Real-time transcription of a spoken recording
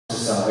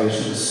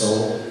salvation of the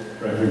soul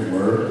for every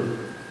word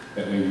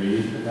that we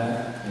read in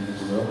that, in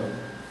His will.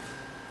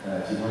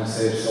 If you want to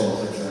save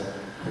souls, that's a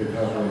pretty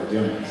powerful way of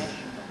doing it.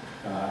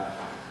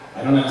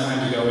 I don't have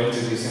time to go into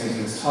these things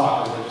in this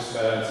talk, but we're just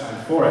about out of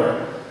time for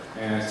it.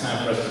 And it's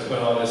time for us to put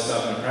all this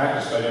stuff into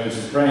practice by doing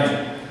some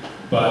praying.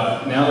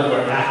 But now that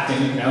we're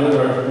acting, now that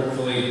we're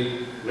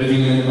hopefully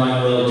living in the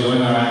divine will,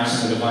 doing our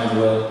acts in the divine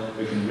will,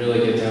 we can really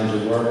get down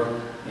to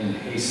work in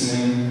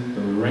hastening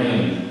the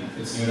reign,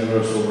 its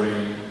universal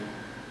reign,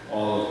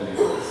 all over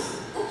the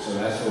earth. So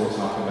that's what we'll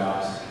talk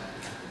about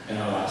in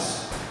our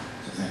last talk.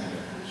 So thank you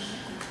very much.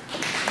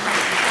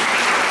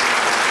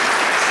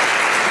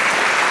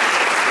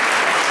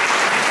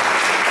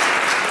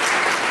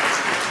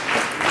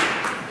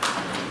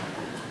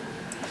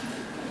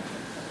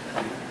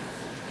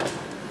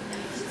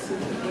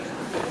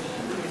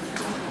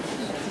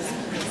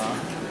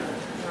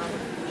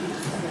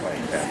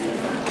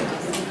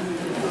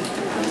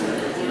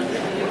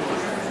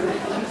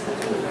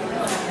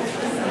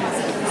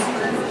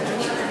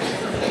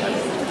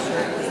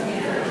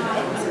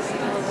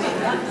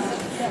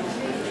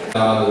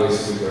 God, the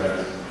ways we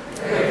correct.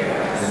 In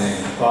the name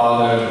of the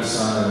Father, the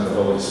Son, and the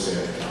Holy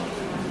Spirit.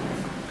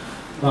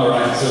 All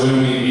right, so when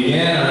we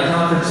began our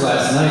conference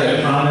last night,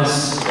 I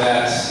promised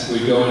that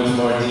we'd go into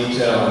more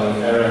detail on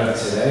the era of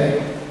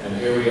today, and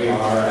here we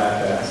are at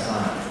that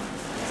time.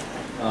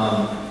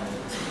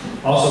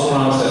 Also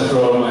promised I'd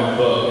throw in my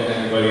book if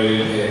anybody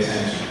didn't pay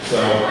attention.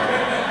 So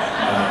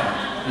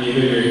either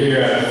you're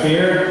here out of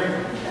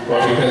fear, or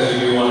because you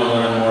do want to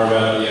learn more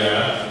about the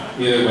era.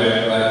 Either way,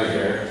 I'm glad you're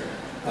here.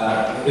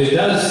 It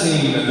does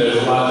seem that there's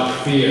a lot of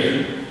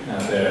fear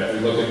out there. If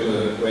we look at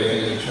the way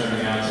things are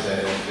turning out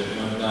today, there's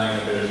no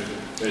denying that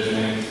there's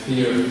many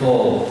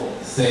fearful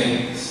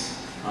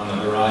things on the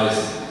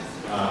horizon.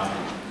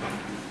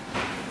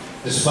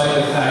 Despite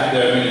the fact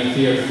there are many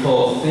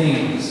fearful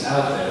things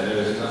out there, there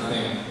is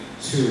nothing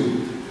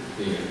to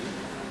fear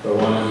for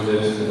one who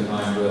lives in the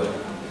divine will,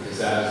 because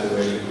that is the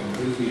way to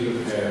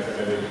completely prepare for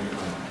everything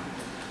coming.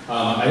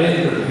 I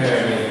didn't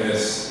prepare any of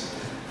this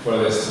for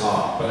this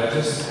talk, but I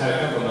just had a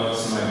couple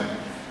notes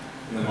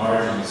in the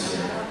margins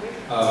here.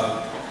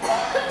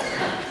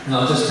 And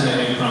I'll just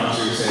kind of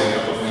impromptu say a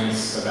couple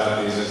things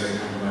about these as they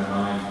come to my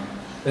mind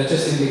that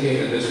just indicate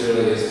that this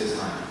really is the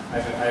time.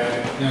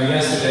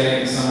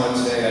 Yesterday and somewhat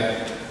today,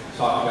 I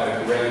talked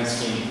about a grand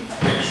scheme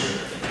picture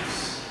of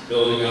things,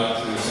 building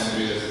up through the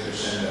centuries as a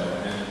crescendo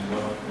and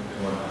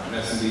whatnot. And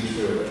that's indeed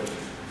true.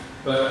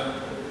 But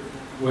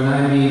when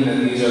I mean that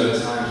these are the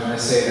times, when I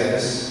say that,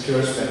 this is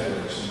pure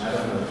speculation. I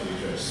don't know the future.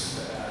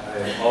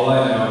 All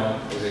I know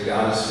is that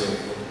God is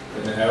faithful.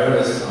 When the era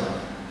is coming,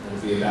 it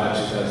will be about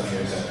 2,000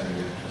 years after He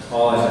returns. That's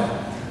all I know.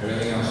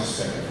 Everything else is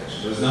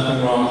speculation. There's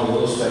nothing wrong with a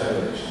little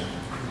speculation,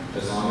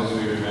 as long as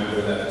we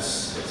remember that it's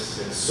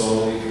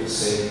solely for the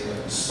sake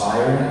of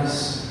inspiring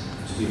us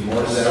to be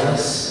more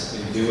zealous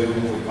in doing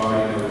what we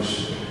already know we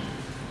should do.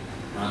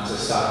 Not to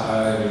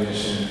stockpile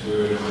ammunition and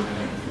food,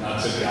 and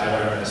not to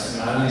guide our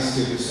investment, not any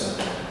stupid stuff.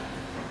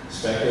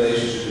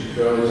 Speculation should be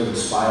purely to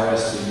inspire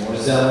us to be more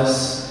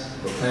zealous,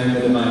 proclaiming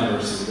the divine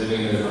mercy,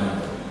 living the divine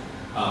will.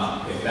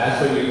 If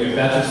that's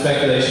what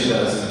speculation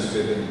does, then it's a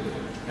good thing to do.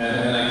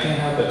 And I can't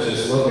help but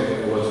just look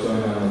at what's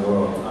going on in the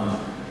world.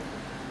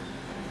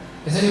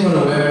 Is anyone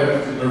aware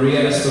of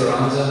Maria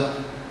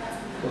Esperanza?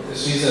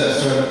 She's a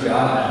servant of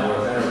God now, or a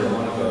venerable,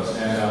 one of those.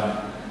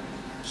 And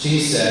she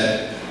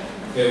said,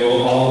 it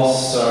will all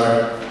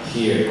start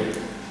here.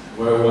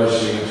 Where was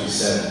she when she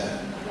said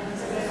that?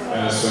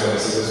 Venezuela.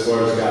 So this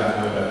world's got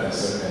to know about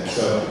this. Okay.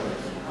 So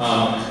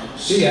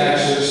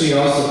she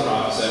also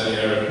prophesied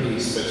the era of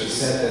peace, but she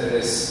said that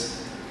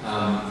this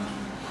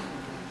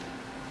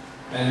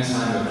end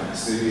time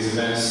events, these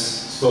events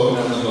spoken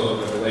of in the book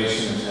of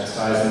Revelation and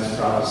chastisements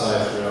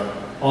prophesied throughout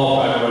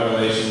all private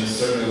revelations,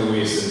 certainly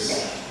Luis's,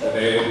 that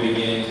they would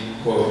begin,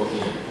 quote,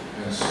 here in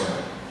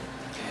Venezuela.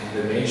 And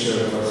the nature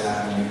of what's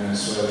happening in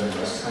Venezuela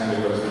was kind of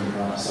what's being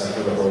prophesied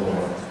for the whole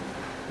world.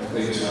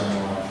 Complete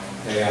turmoil,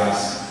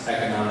 chaos,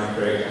 economic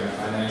breakdown,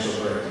 financial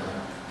breakdown,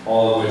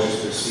 all of which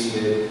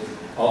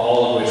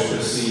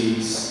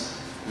precedes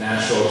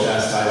natural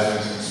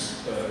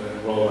chastisements,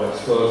 worldwide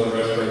explosions,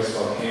 earthquakes,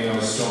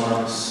 volcanoes,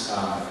 storms,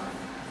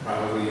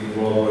 probably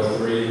World War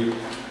III.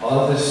 All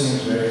of this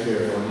seems very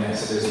fearful, and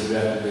yes, it is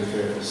objectively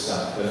fearful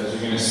stuff. But as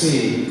you're going to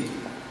see,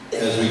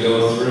 as we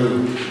go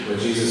through what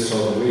Jesus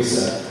told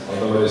Luisa,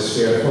 although it is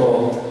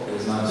fearful, it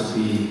is not to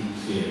be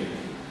feared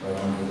by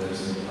one who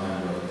lives in the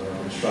divine will, or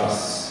who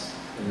trusts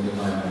in the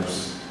divine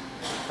mercy.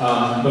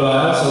 But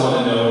I also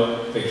want to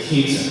note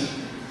Akita.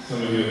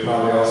 Some of you have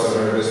probably also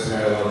heard this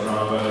parallel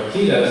drawn, but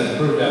Akita is an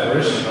approved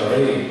apparition of Our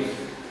Lady.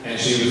 And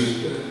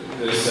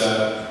this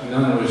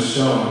nun was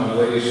shown, the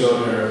lady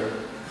showed her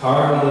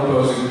cardinal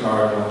opposing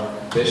cardinal,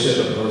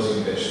 bishop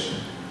opposing bishop.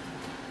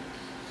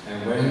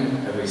 And when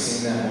have we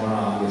seen that more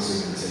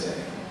obviously than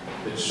today?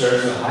 The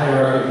church, the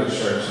hierarchy of the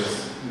church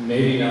is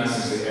maybe not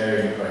since the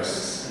Arian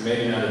crisis,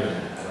 maybe not even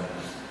that,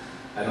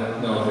 I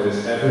don't know if it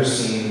has ever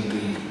seen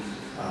the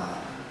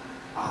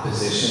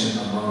opposition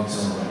among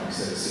its own ranks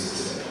that it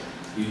sees today.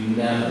 you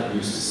never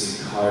used to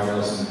see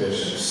cardinals and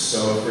bishops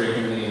so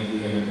frequently and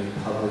vehemently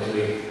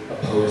publicly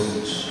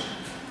opposing each other.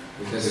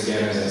 Because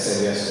again, as I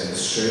said yesterday, the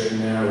straight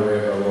and narrow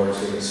way of our Lord's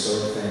way is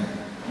so thin.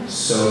 It's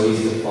so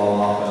easy to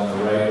fall off on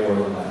the right or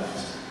the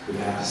left. We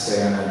have to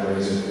stay on that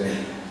razor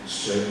thin,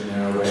 straight and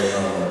narrow way of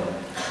our Lord.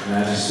 The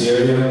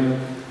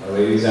magisterium, Our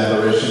Lady's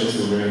apparitions,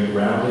 we remain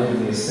grounded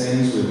in these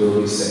things, we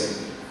will be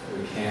safe.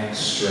 We can't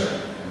stray,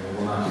 and we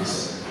will not be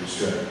safe if we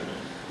stray.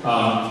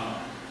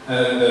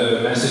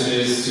 The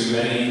messages to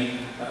many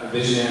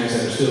visionaries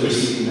that are still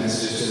receiving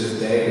messages to this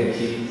day, they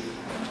keep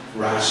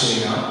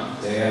ratcheting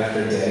up day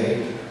after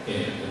day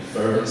in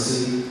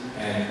fervency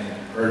and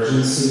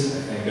urgency.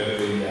 I think of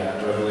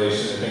the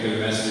Revelation, I think of the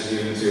messages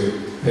even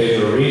to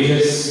Pedro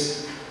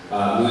Regis,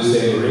 Luz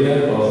de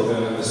Maria, both of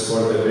them in the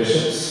support of the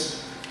bishops.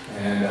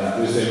 And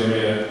Luz de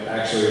Maria,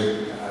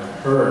 actually, I've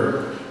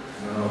heard,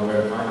 I don't know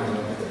where to find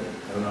it,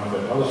 I don't know if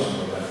they're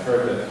publishing it, but I've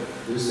heard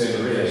that Luz de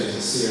Maria, she's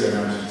a seer in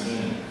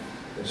Argentina,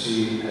 that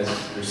she has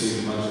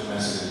received a bunch of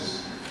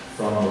messages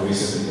from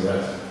Luisa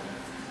Figueroa.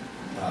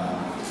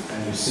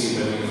 And you see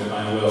the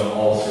divine will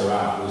all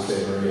throughout Luz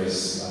de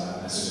Maria's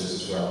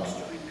messages as well.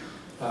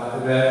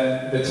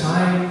 That the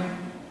time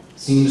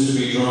seems to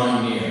be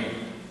drawing near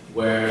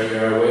where we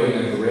are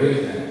awaiting a great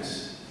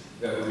event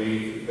that will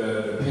be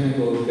the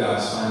pinnacle of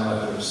God's final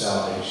effort of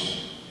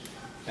salvation.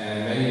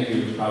 And many of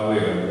you probably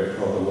have heard it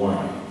called the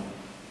warning.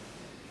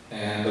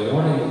 And the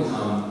warning will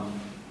come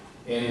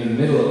in the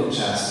middle of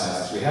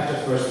chastisement. We have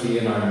to first be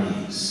in our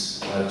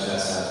knees by the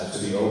chastisement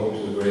to be open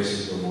to the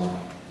graces of the warning.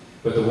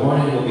 But the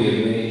warning will be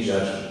a mini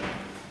judgment,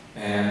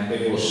 and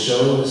it will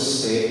show the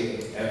state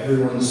of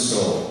everyone's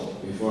soul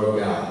before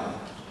God.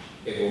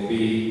 It will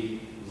be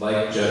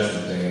like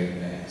Judgment Day in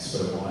advance,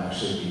 but it won't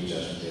actually be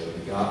Judgment Day.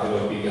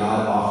 It will be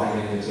God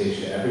offering an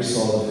invitation to every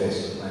soul on the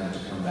face of the planet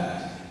to come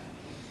back to Him.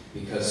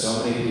 Because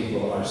so many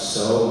people are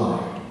so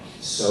mired,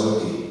 so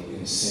deep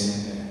in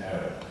sin and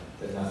error,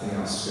 that nothing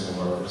else is going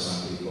to work for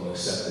some people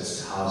except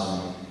this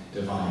cosmic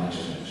divine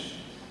intervention.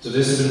 So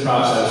this has been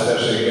prophesied,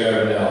 especially at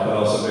Garabandal, but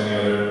also many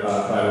other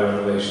private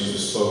revelations have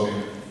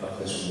spoken of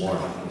this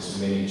warning, this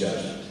mini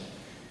judgment.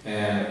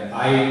 And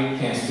I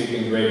can't speak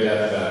in great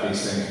depth about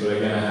these things, but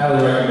again, I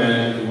highly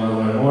recommend if you want to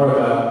learn more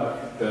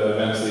about the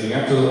events leading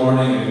up to the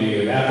warning and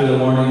immediately after the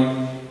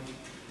warning,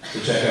 to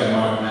check out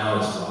Mark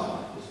Mallett's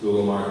blog. Just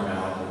Google Mark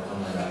Mallett or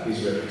come like that.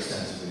 He's written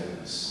extensively on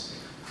this.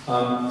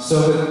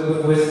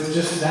 So with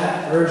just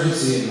that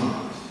urgency in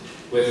mind,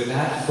 with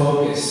that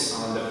focus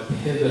on the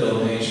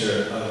pivotal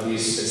nature of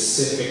these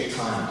specific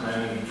times,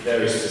 I mean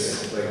very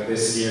specific, like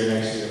this year,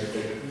 next year,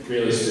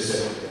 really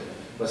specific.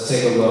 Let's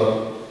take a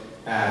look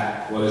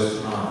at what is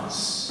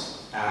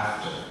promised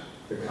after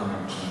the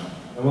coming term.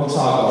 And we'll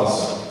talk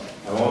also,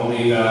 I won't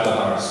leave out the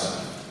hard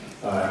stuff.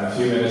 In a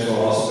few minutes we'll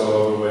also go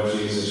over what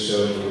Jesus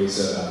showed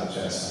Luisa about the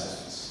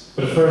chastisements.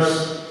 But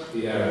first,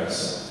 the era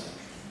itself.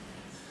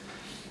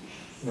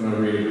 I'm going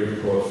to read a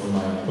brief quote from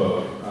my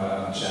book,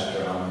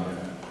 chapter on the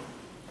era.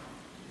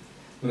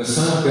 When the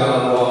Son of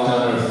God walked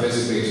on earth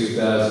physically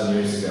 2,000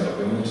 years ago,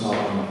 he only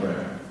taught one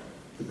prayer.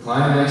 The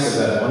climax of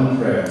that one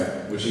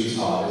prayer, which he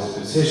taught, is a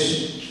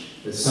petition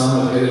that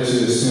some have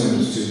hitherto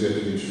assumed is too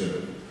good to be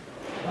true.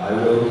 Thy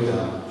will be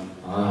done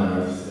on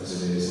earth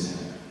as it is in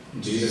heaven.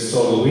 And Jesus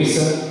told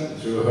Luisa,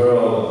 and through her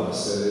all of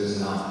us, that it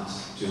is not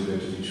too good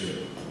to be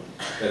true.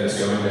 That it's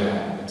going to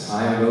happen. The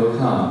time will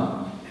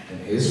come, and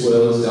His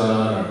will is done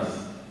on earth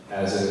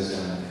as it is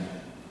done in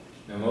heaven.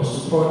 Now,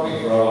 most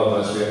importantly for all of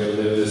us, we have to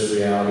live this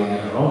reality in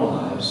our own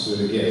lives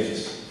through the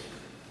gift.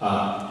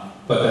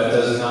 But that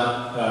does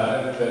not,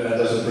 that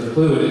doesn't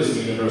preclude its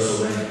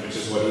universal reign, which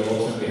is what He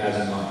ultimately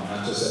has in mind.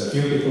 Not just that a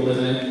few people live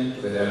in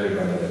it, but that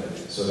everybody lives in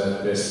it, so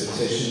that this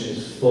petition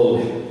is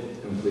fully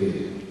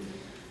completed.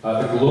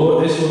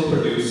 This will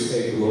produce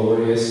a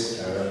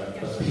glorious era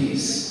of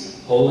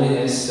peace.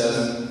 Holiness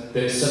doesn't,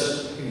 there's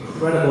such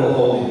incredible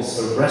holiness,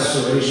 a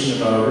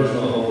restoration of our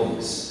original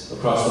holiness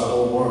across the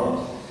whole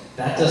world.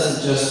 That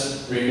doesn't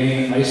just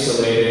remain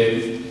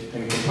isolated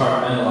and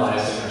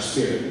compartmentalized in our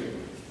spirit.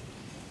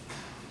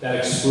 That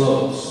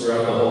explodes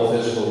throughout the whole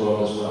physical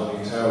world as well.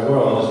 The entire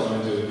world is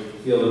going to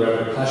feel the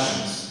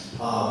repercussions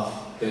of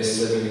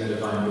this living in the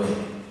divine will.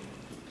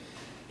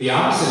 The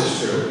opposite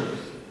is true.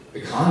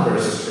 The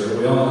converse is true.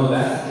 We all know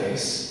that's the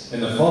case.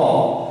 In the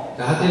fall,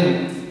 God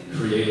didn't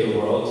create the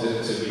world to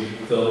be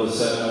filled with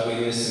such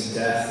ugliness and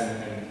death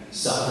and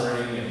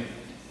suffering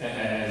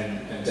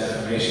and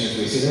defamation as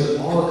we see. It was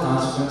all a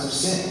consequence of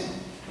sin.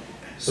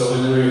 So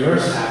when the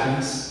reverse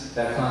happens,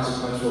 that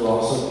consequence will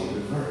also be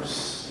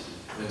reversed.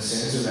 When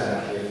sin is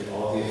eradicated,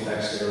 all the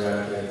effects get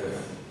eradicated with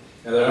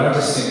it. Now there are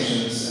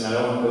distinctions, and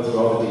I don't go through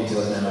all the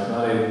details now. It's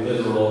not a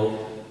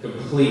literal,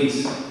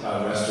 complete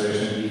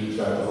restoration of Eden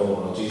throughout the whole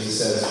world. Jesus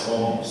says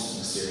almost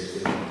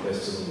mysteriously in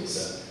place to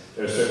Luisa.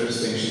 There are certain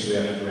distinctions we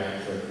have to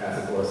grant for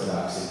Catholic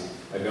Orthodoxy.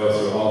 I go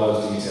through all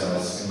those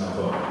details in my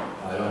book.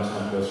 I don't have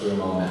time to go through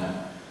them all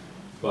now.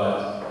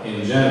 But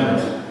in general,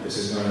 this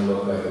is going to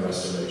look like a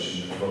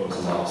restoration of what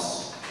was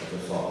lost at the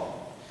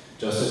fall.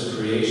 Just as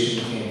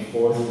creation came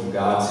forth from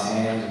God's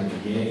hand in the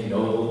beginning,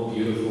 noble, beautiful,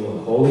 beautiful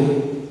and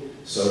holy,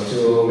 so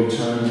too will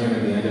return him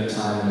at the end of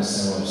time in a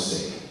similar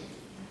state.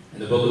 In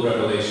the book of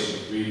Revelation,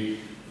 we read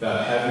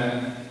about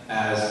heaven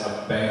as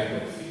a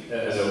banquet feast,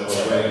 as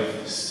a wedding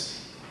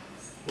feast.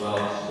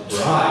 Well, the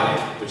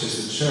bride, which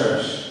is the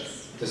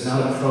church, does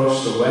not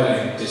approach the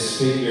wedding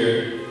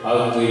disfigured,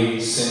 ugly,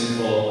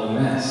 sinful, a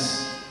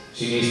mess.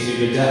 She needs to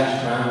be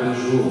bedecked, crowned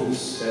with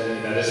jewels.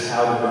 That is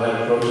how the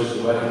bride approaches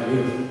the wedding,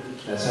 beautiful.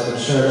 That's how the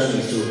church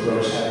needs to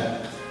approach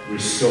heaven.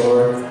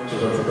 Restored to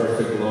her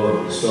perfect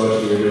glory,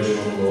 restored to the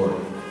original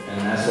glory.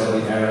 And that's what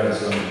the era is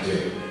going to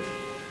do.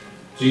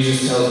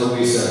 Jesus tells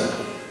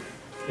Louisa,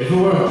 if it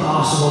were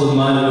impossible that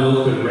my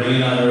will could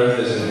reign on earth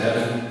as in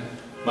heaven,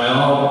 my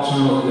all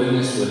eternal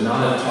goodness would not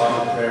have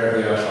taught the prayer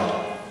of the Our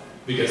Father.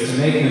 Because to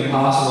make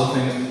impossible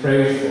things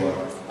prayed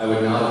for, I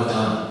would not have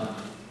done,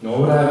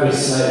 nor would I have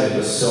recited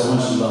with so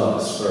much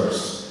love as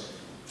first,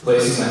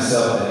 placing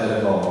myself ahead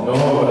of all,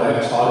 nor would I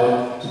have taught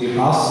it to the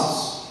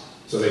apostles,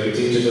 so they could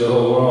teach it to the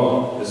whole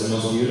world as the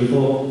most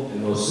beautiful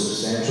and most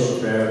substantial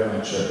prayer of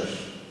my church.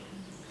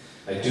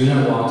 I do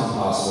not want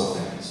impossible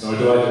things, nor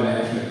do I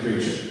demand from the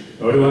creature,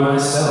 nor do I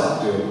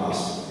myself do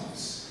impossible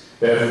things.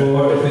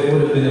 Therefore, if it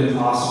would have been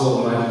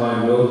impossible that my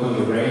divine will come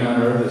to reign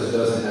on earth as it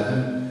does in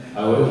heaven,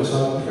 I would have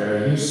taught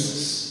prayer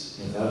useless,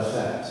 without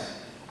effect.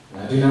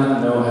 And I do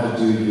not know how to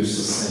do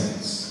useless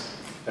things.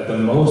 At the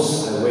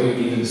most, I wait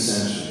even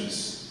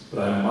centuries,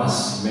 but I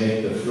must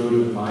make the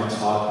fruit of my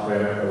taught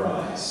prayer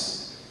arise.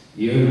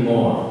 Even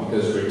more,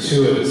 because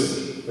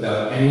gratuitously,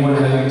 without anyone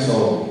having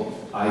told me,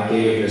 I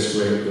gave this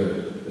great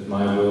good, that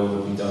my will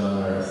would be done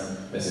on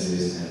earth as it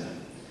is in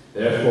heaven.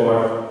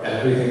 Therefore,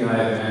 everything I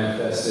have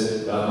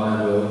manifested about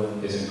my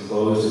will is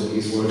enclosed in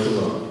these words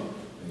alone,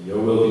 and your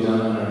will be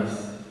done on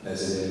earth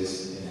as it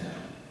is in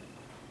heaven.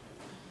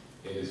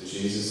 It is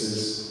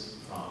Jesus'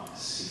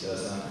 promise. He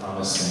does not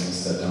promise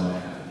things that don't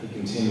happen. He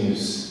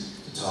continues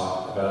to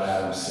talk about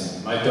Adam's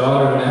sin. My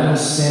daughter, when Adam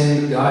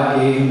sinned, God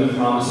gave him the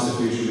promise of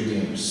the future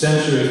Redeemer.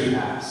 Centuries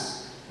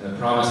passed, and the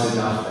promise did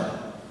not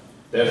fail.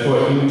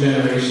 Therefore, human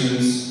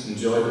generations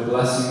enjoy the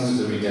blessings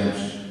of the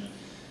redemption.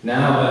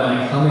 Now, by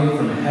my coming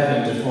from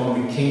heaven to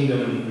form the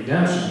kingdom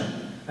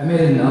redemption, I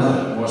made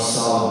another, more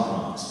solemn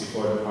promise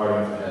before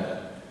departing from heaven,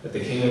 that the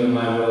kingdom of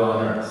my will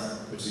on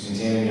earth, which is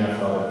contained in Our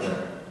Father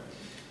prayer.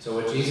 So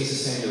what Jesus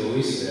is saying to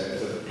Louisa there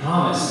is that the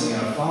promise in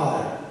the Our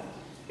Father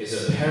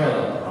is a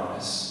parallel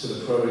promise to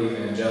the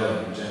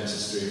proto-evangelium in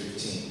Genesis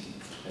 3:15.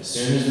 As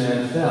soon as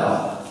man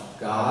fell,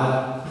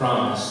 God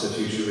promised the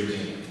future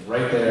Redeemer,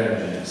 right there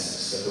in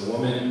Genesis, that the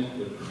woman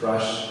would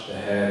crush the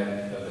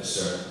head of the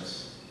serpent.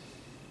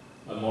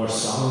 A more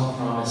solemn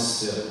promise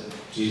still,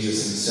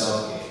 Jesus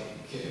himself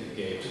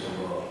gave to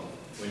the world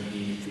when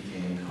he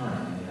became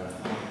incarnate in Our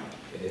Father.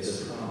 It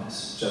is a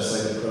promise, just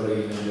like the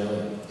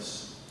proto-evangelium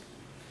was.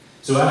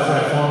 So after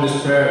I formed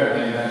this prayer,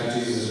 getting back to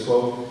Jesus'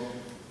 quote,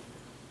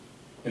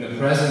 in the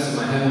presence of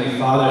my heavenly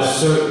Father,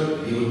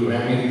 certain he would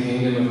grant me the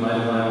kingdom of my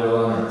divine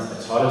will on earth.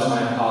 I taught it to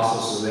my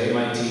apostles so they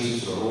might teach it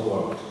to the whole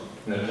world,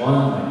 and that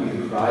one might be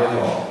the cry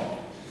of all.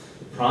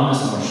 The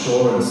promise more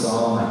sure and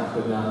solemn I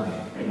could not make.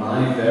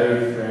 My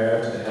very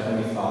prayer to the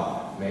heavenly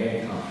Father, may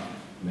it come,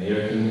 may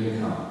your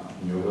kingdom come,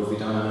 and your will be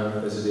done on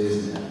earth as it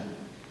is in heaven,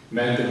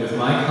 meant that with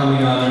my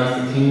coming on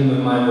earth, the kingdom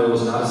of my will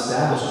was not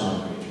established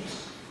among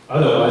creatures.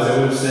 Otherwise, I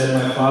would have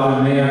said, my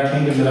Father, may our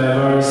kingdom that I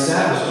have already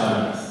established on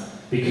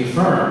earth be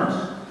confirmed.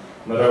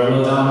 Let our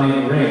will dominate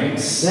and reign.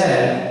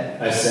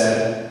 Instead, I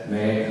said,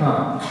 may it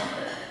come.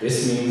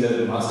 This means that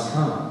it must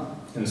come,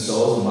 and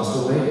souls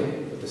must await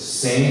it with the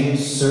same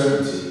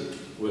certainty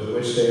with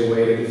which they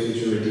awaited the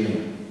future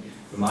Redeemer.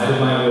 For my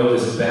divine will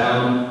is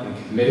bound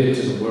and committed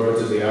to the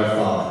words of the Our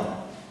Father.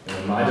 And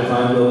when my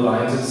divine will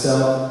binds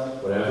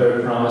itself, whatever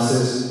it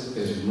promises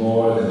is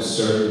more than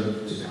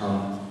certain to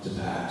come to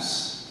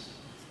pass.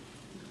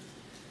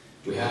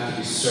 We have to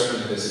be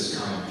certain that this is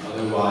coming,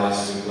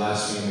 otherwise we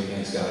blaspheme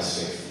against God's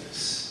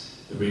faithfulness.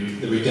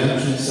 The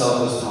redemption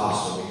itself was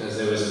possible because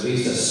there was at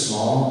least a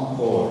small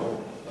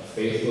core of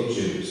faithful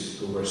Jews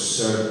who were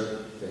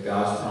certain that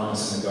God's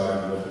promise in the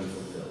garden would be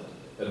fulfilled,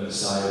 that a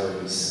Messiah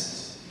would be sent.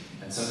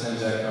 And sometimes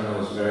that kernel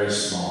was very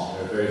small.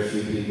 There are very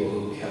few people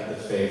who kept the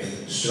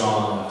faith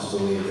strong enough to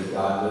believe that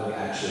God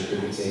actually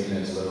could be taken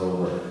as literal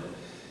word.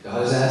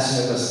 God is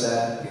asking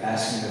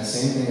that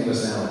same thing of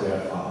us now with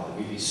Our Father, that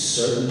we be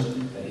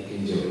certain that He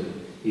can do it.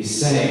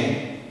 He's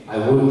saying, I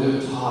wouldn't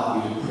have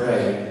taught you to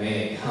pray,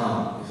 may it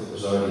come, if it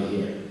was already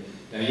here.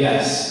 Now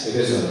yes, it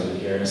is already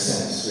here in a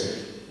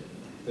sense.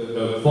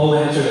 The full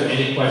answer to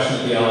any question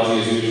of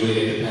theology is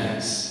usually it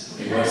depends.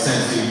 In what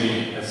sense do you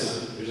mean?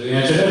 That's usually the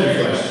answer to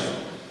every question.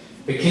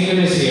 The kingdom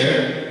is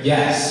here,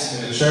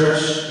 yes, in the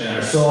church, in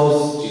our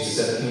souls. Jesus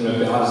said the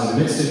kingdom of God is in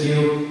the midst of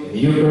you, in the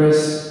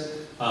Eucharist.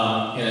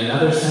 In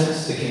another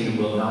sense, the kingdom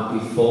will not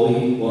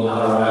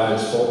arrive at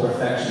its full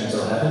perfection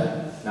until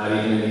heaven, not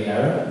even in the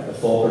era. The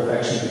full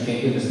perfection of the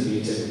kingdom is the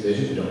beatific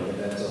vision. We don't get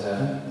that until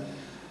heaven.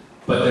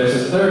 But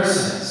there's a third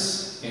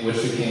sense in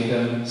which the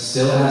kingdom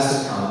still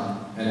has to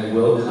come, and it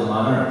will come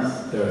on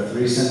earth. There are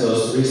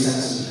those three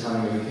senses of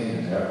coming of the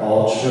kingdom. They're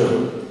all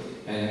true.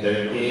 And And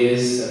there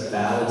is a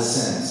valid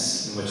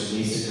sense in which it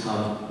needs to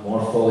come more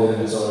fully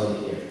than it's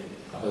already here.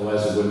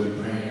 Otherwise, we wouldn't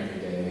be praying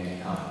every day and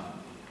it come.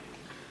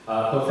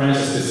 Pope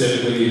Francis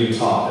specifically even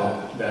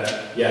taught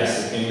that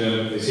yes, the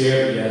kingdom is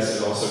here, but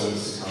yes, it also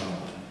needs to come.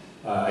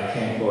 I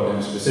can't quote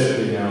him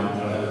specifically now, I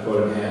don't have the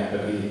quote in hand,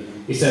 but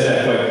he said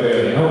that quite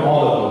clearly. I know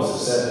all the popes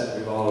have said that,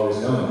 we've always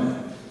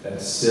known that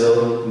it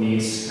still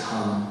needs to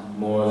come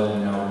more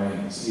than it now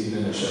reigns,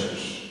 even in the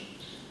church.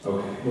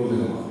 Okay,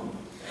 moving along.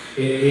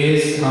 It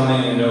is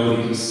coming and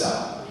nobody can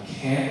stop. We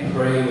can't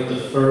pray with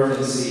the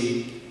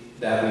fervency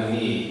that we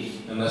need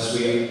unless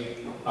we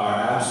are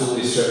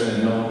absolutely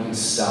certain that no one can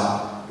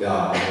stop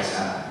God what's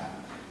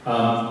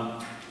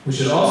happening. We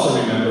should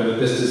also remember that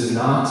this does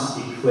not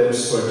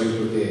eclipse or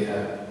duplicate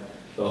heaven.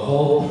 The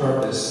whole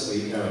purpose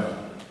of the era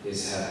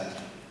is heaven.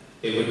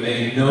 It would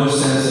make no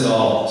sense at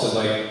all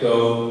to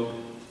go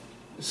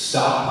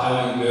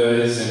stockpiling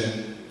goods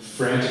and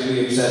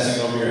frantically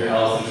obsessing over your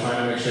health and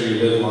trying to make sure you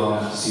live long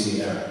enough to see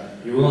the era.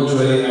 You will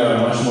enjoy the era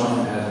much more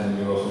from heaven than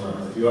you will from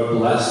earth. If you are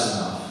blessed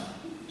enough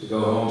to go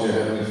home to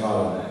your Heavenly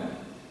Father then,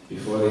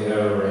 before the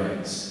era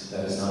reigns,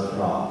 that is not a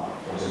problem.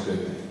 That is a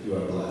good thing. You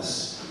are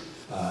blessed.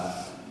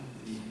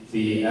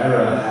 The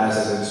era has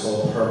as its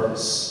whole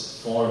purpose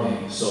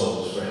forming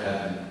souls for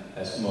heaven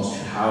as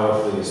most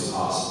powerfully as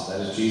possible.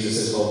 That is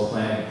Jesus' whole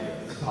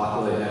plan to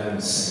populate heaven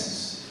with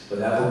saints. But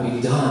that will be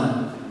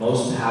done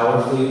most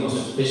powerfully,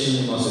 most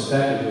efficiently, most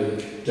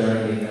effectively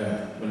during the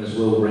era, when His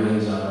will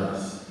reigns on earth.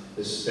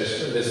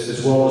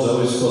 This world was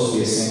always supposed to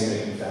be a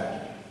saint-making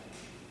factory.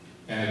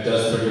 And it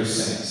does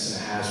produce saints,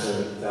 and it has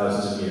for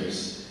thousands of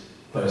years.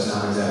 But it's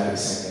not exactly a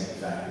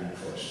saint-making factory,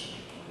 unfortunately.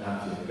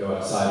 Not if you go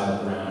outside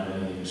and look around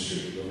in any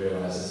street, you'll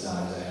realize it's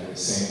not exactly the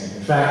same thing.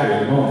 In fact,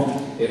 at the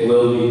moment, it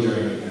will be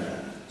during the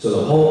era.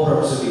 So the whole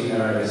purpose of the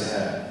era is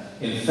heaven.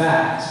 In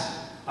fact,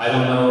 I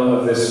don't know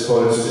of this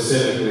quote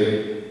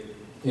specifically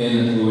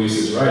in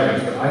Luis's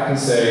writings, but I can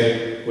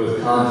say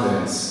with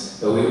confidence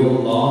that we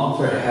will long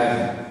for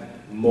heaven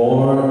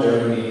more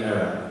during the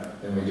era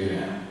than we do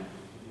now.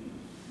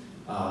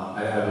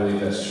 I believe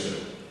that's true.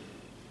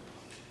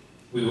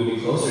 We will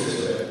be closer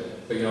to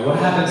it. But what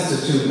happens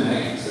to two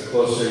magnets? The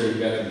closer you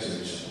get them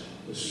to each other,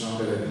 the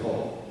stronger they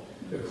pull.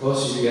 The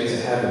closer you get to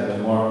heaven, the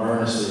more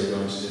earnestly you're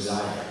going to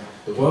desire.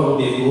 The world will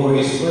be a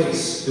glorious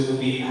place. It will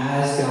be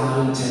as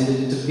God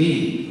intended it to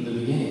be from the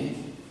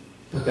beginning.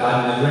 But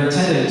God never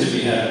intended it to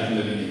be heaven from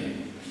the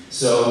beginning.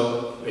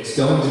 So it's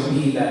going to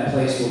be that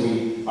place where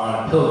we are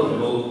on a pilgrim. It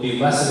will be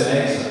less of an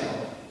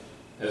exile,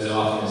 as it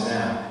often is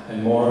now,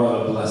 and more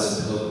of a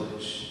blessed pilgrimage.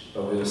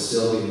 But we will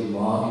still be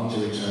longing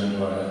to return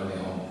to our heavenly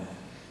home.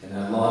 And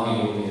that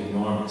longing will be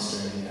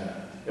enormous during the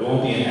era. It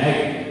won't be an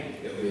agony.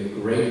 It will be a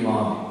great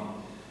longing.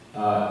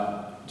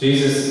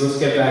 Jesus, let's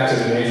get back to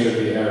the nature of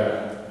the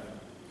era.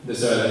 The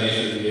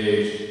nature of the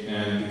age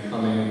and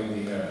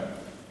becoming the era.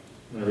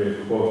 I'm going to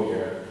read a quote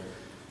here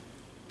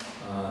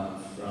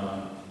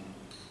from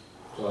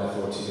July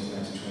 14th,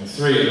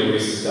 1923 in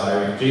Luis's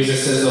diary.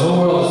 Jesus says, "The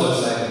whole world is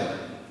upside down.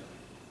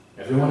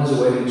 Everyone is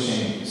awaiting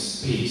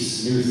changes,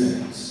 peace, new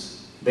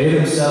things. They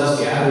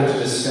themselves gather to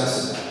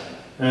discuss it.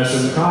 And are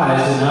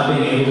surprised at not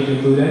being able to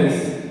conclude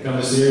anything, come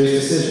to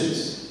serious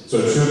decisions.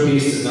 So true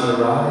peace does not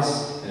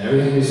arise, and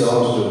everything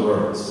resolves into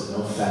words, but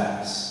no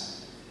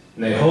facts.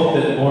 And they hope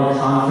that more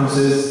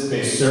conferences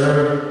may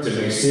serve to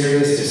make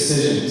serious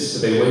decisions,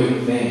 but they wait in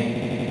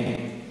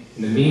vain.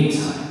 In the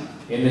meantime,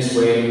 in this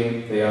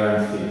waiting, they are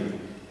in fear."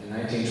 In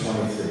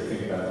 1923,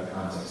 think about the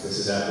context. This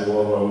is after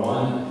World War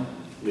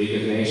I,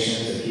 League of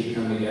Nations, they keep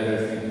coming together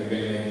thinking they're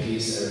going to make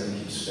peace, everything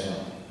keeps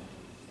failing.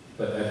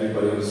 But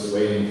everybody was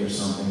waiting for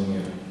something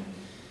new.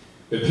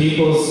 The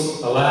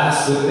peoples,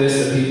 alas, with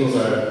this, the peoples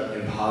are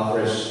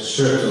impoverished,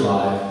 stripped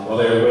alive, while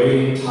they are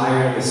waiting,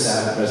 tired of the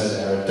sad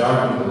present era,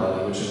 dark and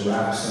bloody, which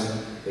enwraps them.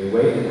 They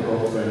wait and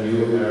hope for a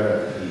new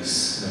era of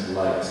peace and of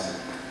light.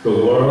 The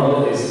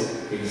world is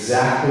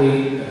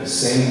exactly at the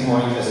same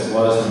point as it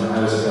was when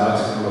I was about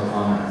to come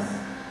upon earth.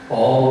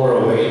 All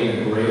were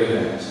awaiting a great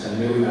event, a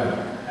new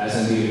era, as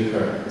indeed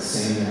occurred, the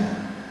same manner.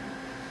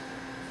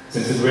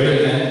 Since the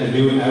great event, the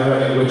new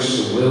era in which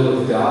the will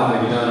of God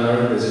may be done on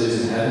earth as it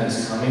is in heaven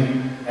is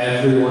coming,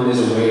 everyone is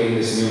awaiting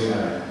this new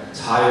era,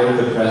 tired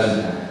of the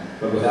present era,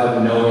 but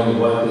without knowing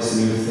what this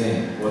new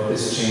thing, what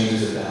this change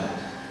is about,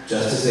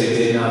 just as they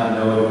did not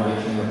know it when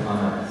I came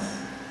upon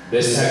earth.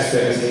 This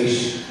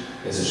expectation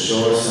is a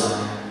sure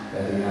sign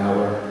that the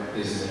hour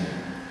is near.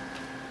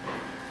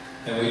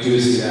 And we do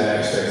see that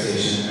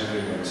expectation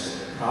everywhere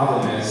today. The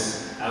problem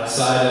is,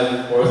 outside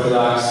of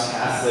Orthodox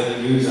Catholic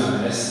views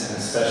on this, and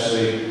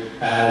especially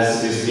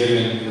as is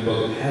given in the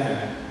Book of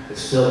Heaven,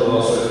 it's filled with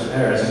all sorts of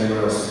errors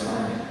anywhere else to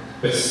find it.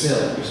 But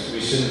still,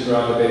 we shouldn't throw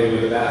out the baby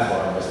with the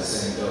bathwater, as the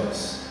saying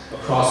goes.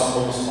 Across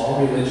almost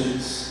all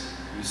religions,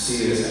 you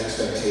see this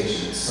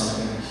expectation that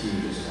something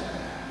huge is about to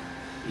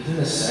happen. Even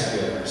the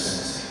secular are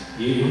sensing.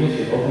 Even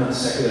if you open up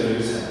secular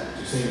news,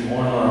 you're seeing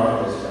more and more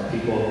articles about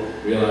people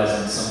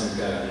realizing that something's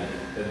got to be,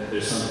 that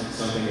there's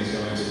something is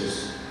going to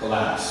just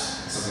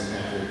collapse, and something's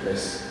going to have to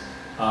replace it.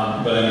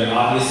 But I mean,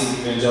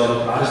 obviously,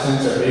 evangelical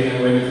Protestants are big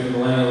on waiting for the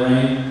millennial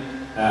reign.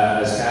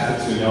 As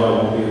Catholics, we know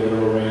it won't be a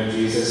literal reign of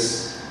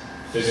Jesus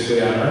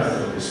physically on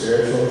earth. It will be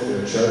spiritual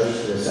through the church,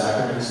 through the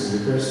sacraments, the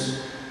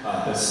Eucharist.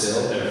 But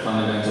still, their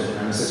fundamental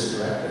premise is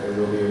correct, that there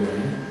will be a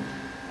reign.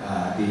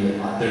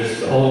 There's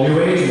the whole New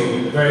Age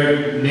movement. The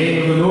very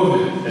name of the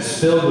movement is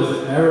filled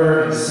with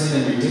error and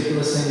sin and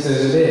ridiculous things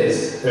as it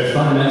is. Their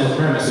fundamental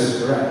premise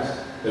is correct.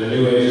 The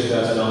New Age is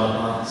about to dawn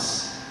upon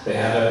us. They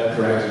have a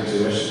correct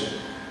intuition.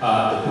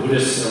 The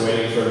Buddhists are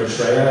waiting for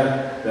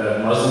Maitreya. The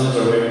Muslims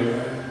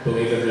are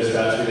believe that there's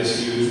about to be this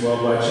huge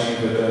worldwide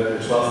change with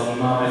the 12th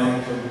Imam, I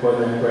think, if I'm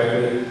quoting them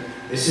correctly.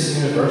 This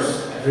is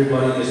universal.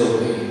 Everybody is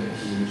awaiting a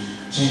huge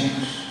change.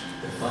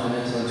 The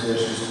fundamental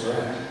intuition is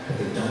correct, but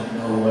they don't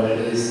know what it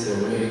is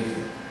they're waiting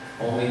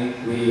for. Only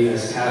we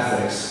as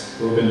Catholics,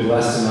 who have been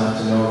blessed enough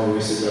to know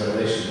Luis's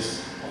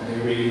revelations,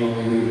 only we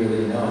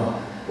really know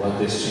what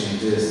this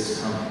change is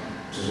that's coming.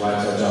 Which is why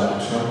it's our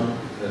job to trumpet,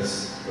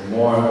 because the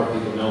more that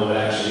people know what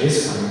actually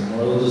is coming, the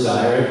more they'll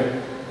desire it,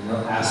 and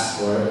they'll ask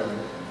for it.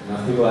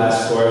 Enough people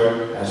ask for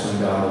it, that's when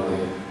God will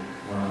give it.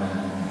 We're on that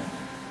moment.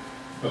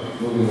 Okay,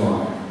 moving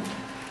on.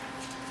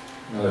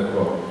 Another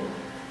quote.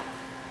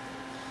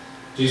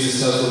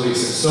 Jesus tells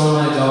Louisa, "So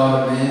my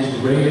daughter, man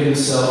degraded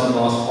himself and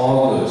lost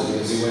all goods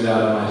because he went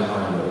out of my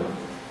divine will.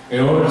 In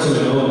order to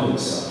ennoble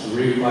himself, to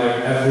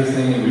reacquire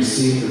everything and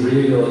receive the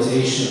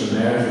rehabilitation of the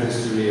marriage with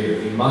his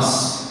Creator, he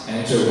must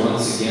enter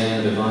once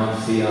again the divine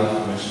fiat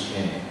from which he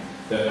came.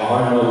 There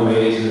are no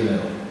ways in the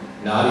middle.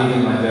 Not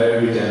even my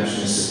very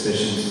redemption is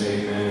sufficient to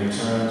make man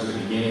return to the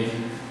beginning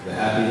of the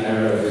happy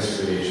era of his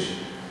creation.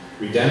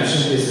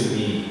 Redemption is the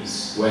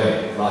means,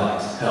 way, light,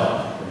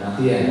 help, but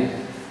not the end.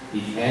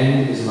 The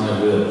end is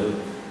my will.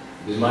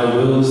 Because my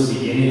will is the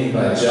beginning, and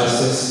by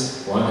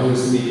justice, one who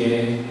is the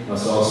beginning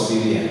must also be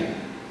the end.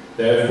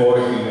 Therefore,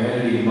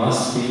 humanity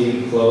must be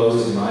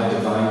enclosed in my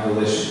divine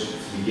volition,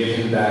 to be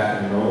given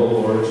back a noble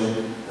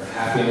origin, her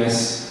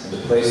happiness, and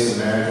to place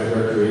the marriage with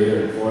her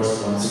Creator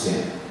enforced once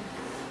again."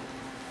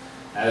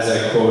 As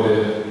I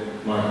quoted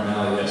Mark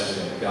Malley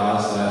yesterday,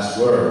 God's last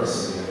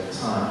words at the end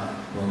of time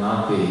will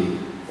not be,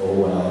 "Oh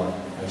well,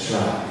 I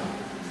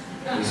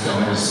tried." He's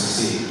going to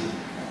succeed.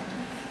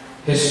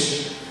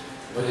 History.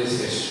 What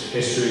is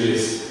history? History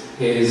is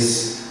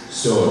his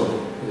story.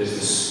 It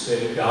is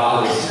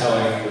God is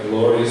telling the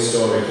glorious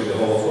story through the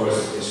whole course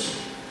of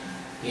history.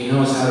 He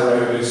knows how to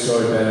write a good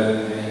story better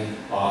than any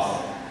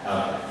author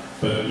out there.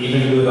 But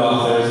even good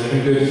authors,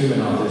 even good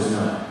human authors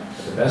know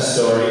that the best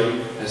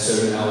story has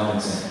certain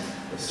elements in it.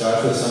 It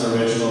starts with some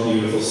original,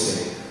 beautiful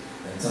state,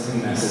 and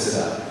something messes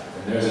it up.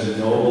 And there's a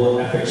noble,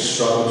 epic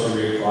struggle to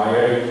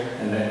reacquire it,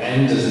 and the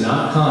end does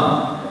not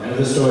come, the end of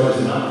the story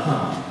does not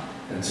come,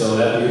 until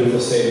that beautiful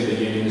state of the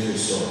beginning is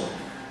restored,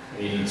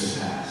 and even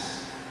surpassed.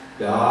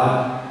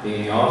 God,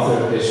 being the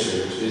author of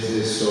history, which is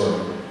his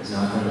story, is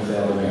not going to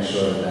fail to make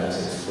sure that that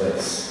takes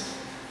place.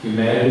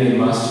 Humanity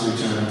must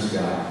return to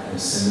God in a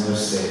similar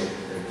state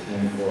that it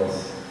came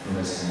forth from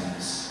his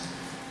hands.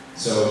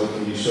 So we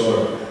can be sure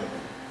of that.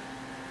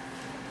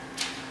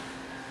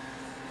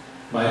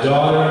 "My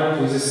daughter,"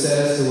 Jesus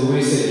says to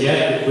Louisa,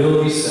 "yet it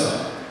will be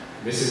so."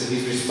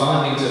 He's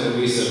responding to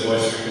Louisa's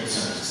voice of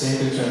concerns, the same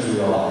concerns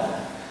we all have.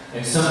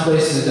 In some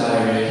place in the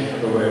diary, I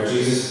can't remember where,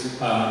 Jesus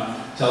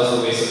tells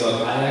Louisa,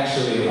 "Look, I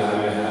actually allow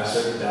you to have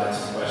certain doubts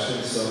and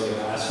questions, so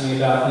you'll ask me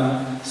about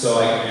them, so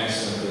I can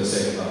answer them for the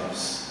sake of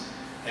others."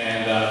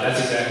 And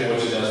that's exactly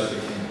what she does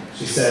with the king.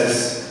 She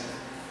says,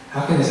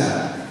 "How can this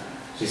happen?"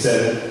 She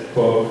said,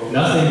 quote,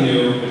 "Nothing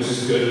new, which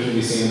is good, can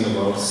be seen in the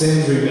world.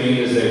 Sins remained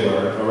as they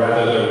were, or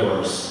rather they're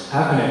worse.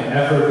 How can it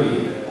ever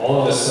be that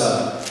all of a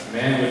sudden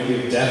man would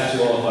give death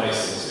to all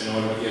vices in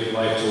order to give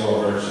life to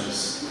all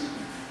virtues?"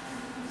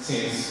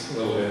 Seems a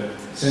little bit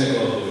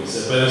cynical of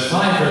Louisa, but it's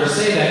fine for her to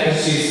say that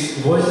because she's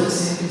voicing the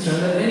same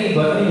concern that any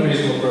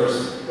reasonable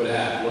person would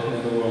have looking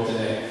at the world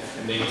today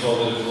and being told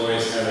that a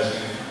glorious era is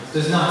going to come. It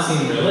does not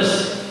seem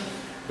realistic.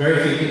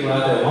 Very few people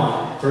out there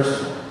want it, first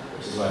of all,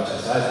 which is why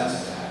chastisement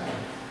seems to happen.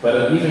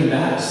 But even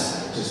that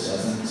aside, it just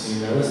doesn't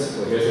seem realistic.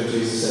 Well, here's what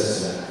Jesus says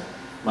to them.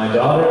 "My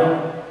daughter,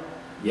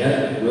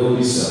 yet it will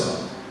be so.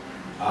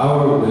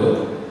 Our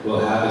will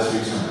have its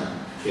return.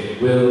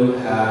 It will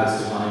have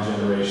its divine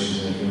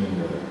generations in the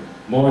human will.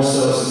 More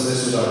so since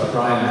this was our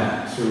prime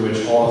act through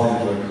which all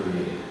things were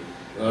created.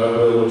 Our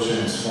will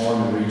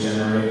transform and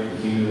regenerate the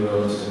human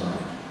will to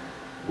divine.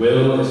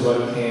 Will is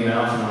what came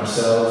out from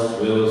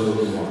ourselves. Will is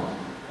what we want.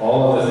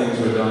 All of the things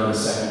were done in the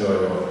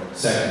secondary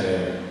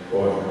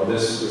order. While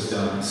this was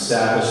done,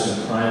 established in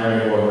the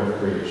primary order of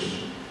creation.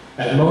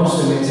 At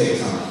most, it may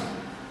take time.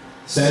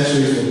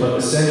 But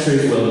the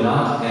centuries will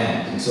not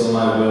end until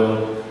my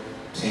will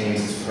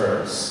obtains its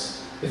purpose.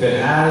 If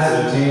it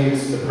has obtained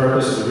the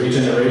purpose of the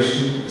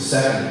regeneration, the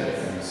secondary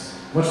things,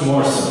 much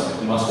more so,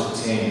 it must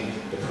obtain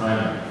the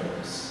primary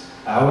purpose.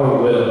 Our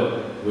will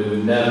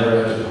would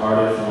never have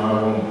departed from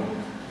our womb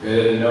if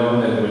it had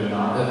known that it would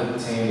not have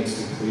obtained its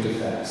complete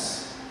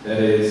effects. That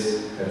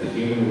is, that the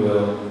human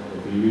will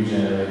be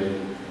regenerated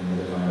in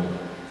the divine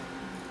will.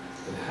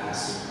 It has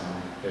to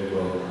come. It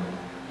will come.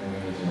 And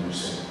we need you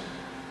understand.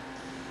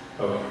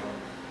 Okay.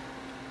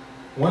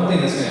 One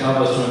thing that's going to help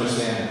us to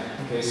understand,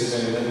 in case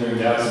there's any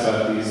lingering doubts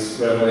about these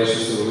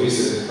revelations to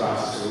Louisa, this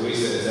prophecy to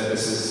Louisa, is that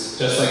this is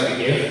just like the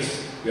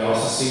gift. We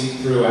also see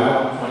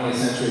throughout 20th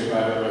century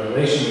private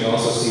revelation, we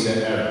also see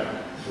that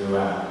era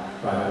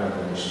throughout private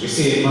revelation. We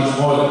see it much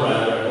more than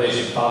private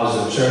revelation.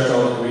 Fathers of the church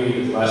all agree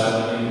with the last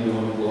millennium,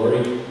 doing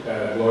glory,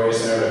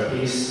 glorious era of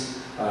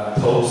peace.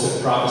 Popes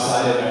have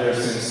prophesied it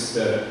ever since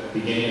the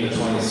beginning of the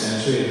 20th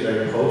century. The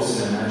very popes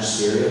in their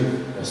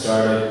magisterium have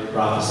started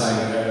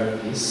prophesying the era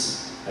of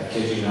peace. I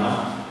kid you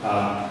not.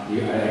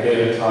 I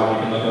gave a talk,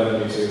 you can look up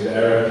on YouTube, the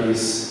era of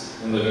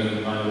peace and living in the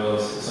Divine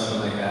Wills,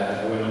 something like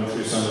that. I went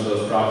through some of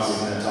those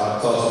prophecies in that talk.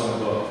 It's also in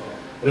the book.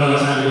 I don't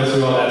have time to go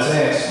through all that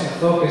today. I just want to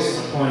focus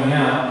on pointing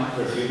out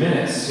for a few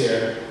minutes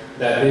here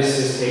that this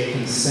is a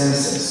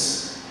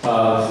consensus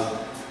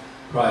of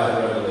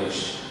private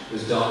revelation.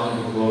 This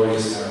dawning of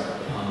glorious era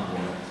upon the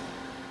world.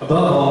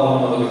 Above all, I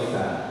want to look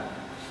at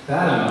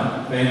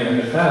Fatima.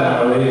 Fatima,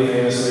 Our Lady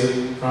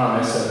famously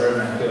promised that her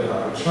Immaculate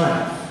Heart would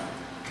triumph.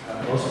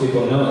 Most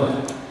people know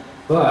that.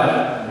 But,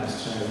 I'm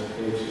just turn the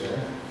page here.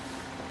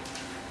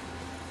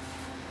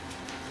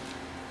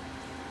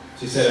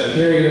 She said, a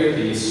period of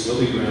peace will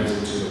be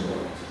granted to the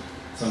world.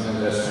 Sometimes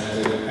that's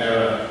translated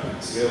era of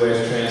peace. The other way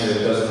it's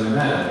translated doesn't really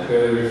matter. It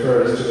clearly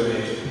refers to an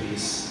age of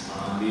peace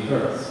on the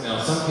earth.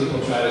 Now, some people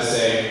try to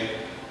say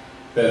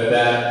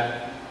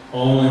that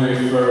only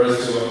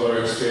refers to what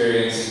we're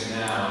experiencing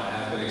now,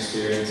 have been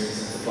experiencing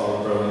since the fall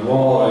of the Berlin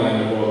Wall or the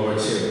end of World War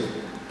II,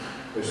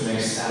 which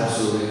makes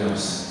absolutely no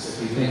sense.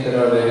 If you think that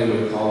Our Lady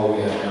would call what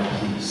we have now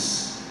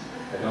peace,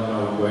 I don't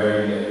know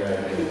where you get your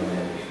idea of Our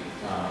Lady.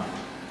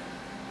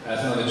 As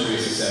Mother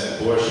Teresa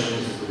said, abortion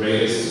is the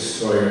greatest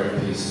destroyer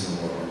of peace in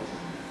the world.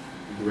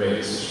 The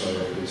greatest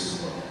destroyer of peace in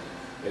the world.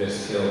 It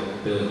has killed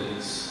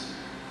billions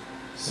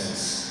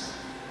since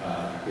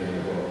the end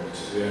of World War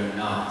II. We are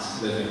not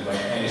living by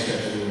any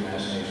stretch of the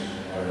imagination in an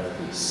era of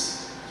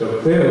peace. So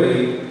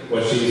clearly,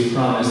 what she's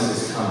promised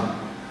is coming.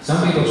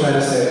 Some people try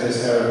to say that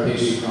this era of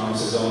peace she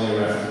promises is only a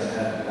reference to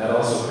heaven. That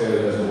also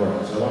clearly doesn't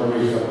work. So I want to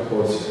read a couple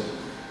quotes here.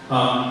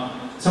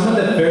 Someone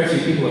that very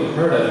few people have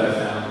heard of, I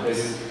found,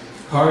 is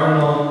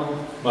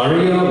Cardinal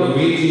Mario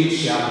Luigi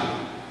Schiappi.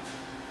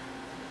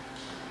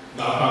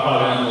 Not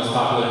probably the most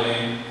popular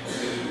name.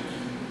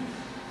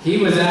 He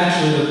was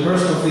actually the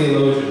personal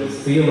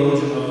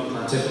theologian of the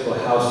pontifical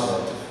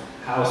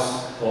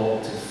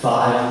household to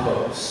 5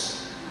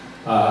 popes.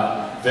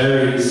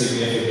 Very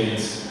significant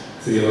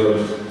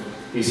theologian.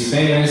 He's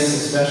famous,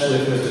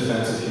 especially for his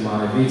defense of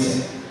Humanae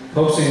Vitae.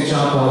 Pope St.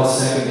 John Paul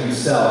II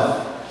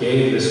himself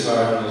gave this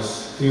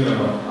cardinal's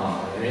funeral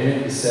homily, and in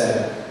it he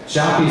said,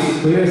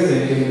 Schiappi's clear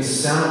thinking, the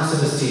soundness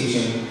of his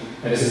teaching,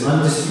 and his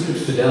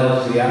undisputed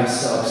fidelity to the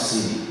Apostolic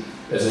See,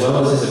 as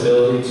well as his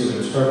ability to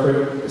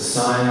interpret the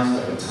signs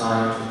of the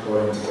times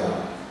according to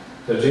God.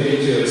 So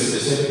J.P. is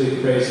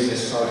specifically praising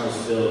this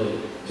cardinal's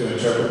ability to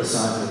interpret the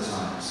signs of the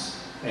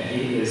times, and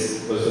he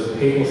was a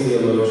papal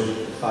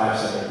theologian for 5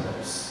 separate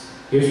popes.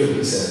 Here's what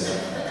he says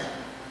about that.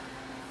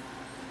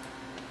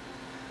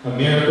 A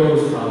miracle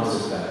was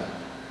promised of that,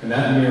 and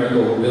that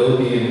miracle will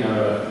be an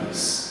era of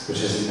peace, which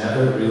has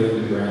never really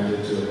been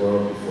granted to the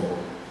world before.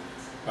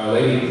 Our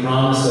Lady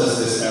promised us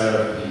this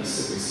era of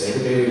peace if we say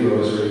the daily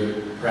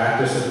rosary,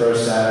 practice the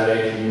first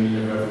Saturday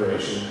communion of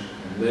reparation,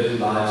 and live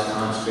lives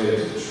consecrated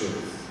to the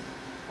truth.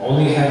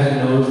 Only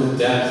heaven knows the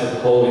depth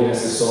of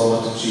holiness the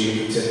soul must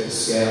achieve to tip the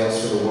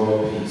scales for the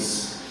world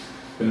peace.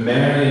 The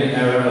Marian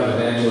era of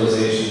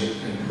evangelization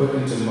can put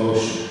into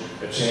motion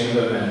a chain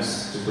of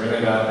events to bring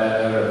about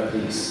that era of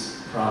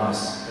peace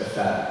promised at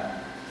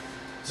Fatima.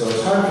 So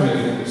it's hard for me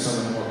to think of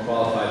someone more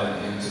qualified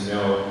than him to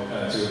know,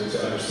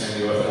 to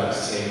understand the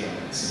Orthodox take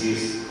on this.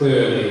 He's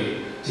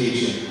clearly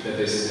teaching that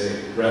this is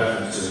a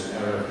reference to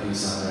an era of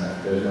peace on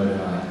earth. There's no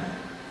denying that.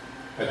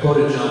 I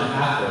quoted John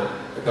Hafford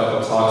a couple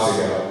of talks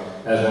ago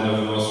as one of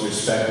the most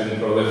respected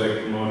and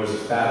prolific promoters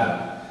of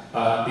Fatima.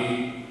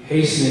 The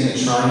hastening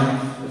the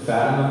triumph of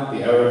Fatima,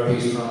 the era of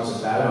peace promised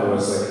of Fatima,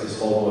 was like his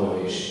whole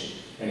motivation.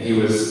 And he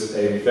was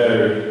a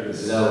very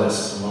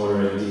zealous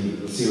promoter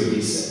indeed. Let's see what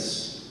he says.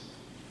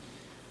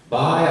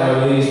 By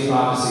Our Lady's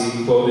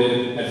prophecy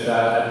quoted at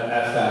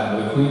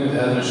Fatima, the Queen of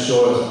Heaven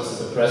assures us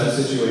that the present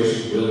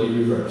situation will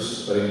be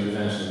reversed by the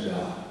intervention of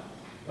God,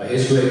 by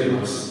His great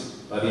mercy,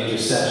 by the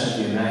intercession of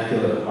the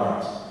Immaculate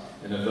Heart,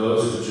 and of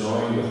those who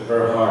join with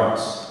her heart,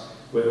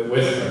 with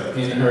her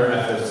in her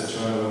efforts to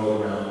turn the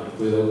world around. It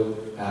will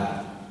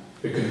happen.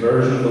 The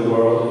conversion of the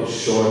world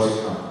is sure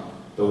to come.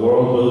 The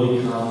world will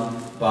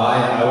become by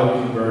our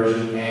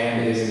conversion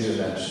and His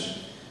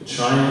intervention. The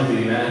triumph of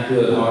the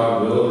Immaculate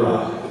Heart will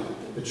arrive.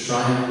 The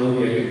triumph will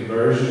be a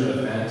conversion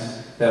event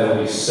that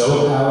will be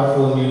so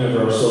powerful and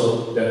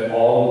universal that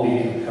all will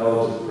be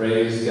compelled to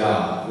praise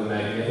God for the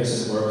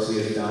magnificent works He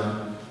has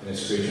done in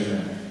His creature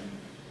Mary.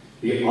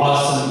 The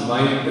awesome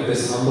might that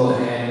this humble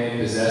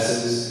handmaid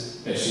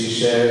possesses as she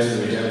shares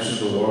the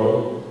redemption of the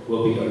world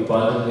will be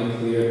abundantly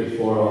clear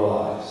before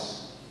all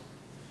eyes.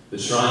 The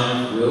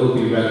triumph will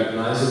be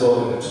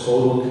recognizable in the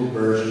total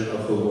conversion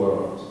of the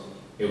world.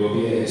 It will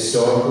be a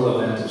historical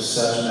event of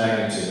such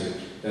magnitude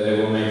that it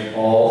will make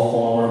all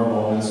former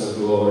moments of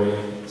glory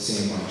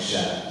seem like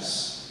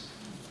shadows.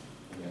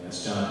 Again,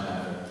 that's John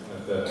Packer, one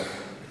of the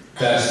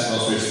best,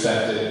 most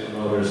respected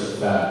promoters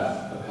of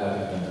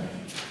happy memory.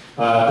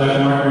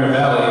 Dr. Mark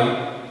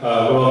Miravalli,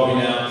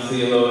 world-renowned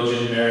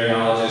theologian,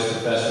 Mariologist,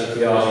 professor of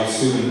theology at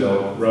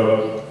Steubenville,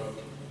 wrote,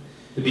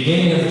 "The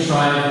beginning of the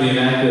triumph of the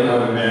Immaculate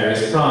Heart of Mary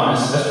is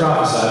promised, as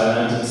prophesied in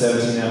the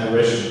 1917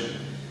 apparition.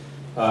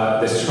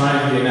 This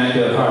triumph of the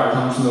Immaculate Heart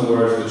comes from the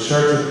words, the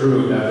Church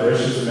approved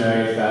apparitions of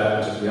Mary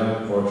Fatima to the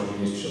young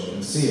Portuguese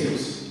children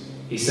seers.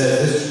 He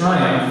says this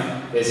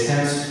triumph is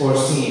hence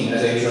foreseen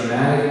as a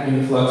dramatic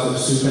influx of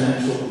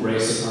supernatural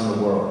grace upon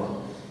the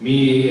world,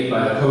 mediated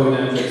by the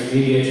co-redemptrix,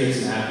 mediatrix,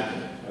 and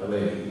advocate, Our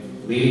Lady,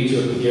 leading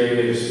to a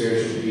period of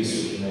spiritual peace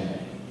for humanity.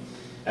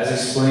 As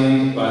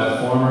explained by the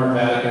former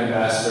Vatican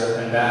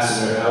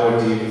ambassador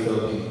Howard D. of the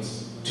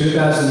Philippines,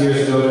 2,000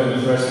 years ago during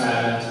the first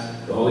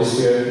Advent, the Holy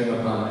Spirit came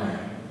upon Mary.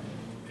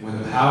 When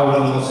the power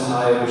of the Most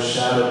High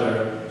overshadowed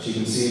her, she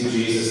conceived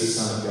Jesus,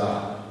 the Son of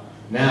God.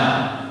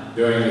 Now,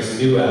 during this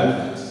new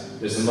Advent,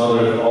 is the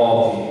Mother of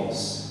all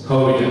peoples,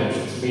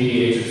 co-redemptrix,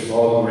 mediatrix of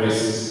all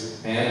graces,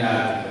 and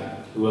advocate,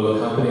 who will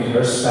accompany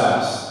her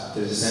spouse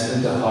to descend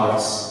into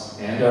hearts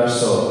and our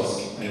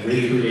souls and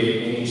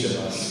recreate in each of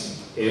us,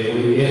 if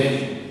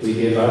we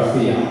give our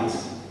fiat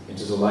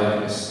into the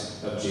likeness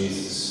of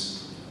Jesus."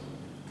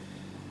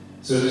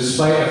 So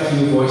despite a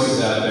few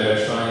voices out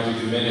there trying to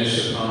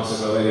diminish the promise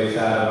of Our Lady of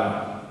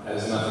Fatima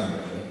as nothing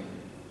really,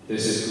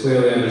 this is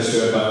clearly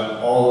understood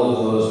by all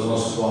of those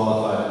most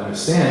qualified to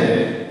understand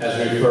it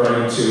as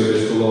referring to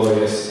this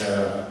glorious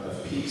era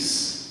of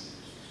peace.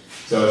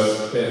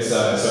 So it's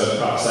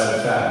prophesied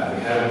of Fatima.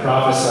 We had it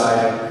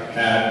prophesied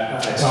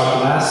I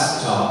talked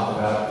last talk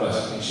about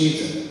Blessed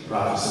Conchita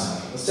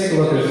prophesying. Let's take a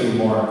look at a few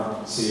more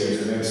seers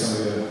that maybe some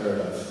of you have heard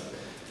of.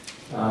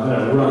 I'm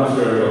going to run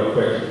through it real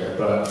quick here,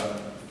 but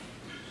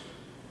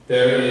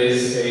there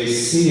is a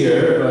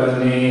seer by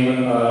the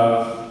name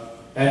of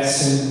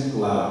Edson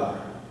Glauber.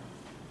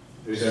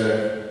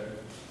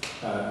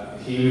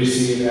 He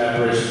received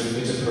apparitions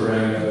in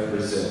Itaporanga of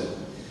Brazil.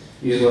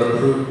 These are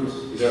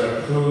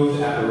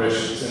approved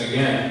apparitions. And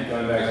again,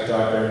 going back to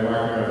Dr.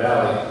 Mark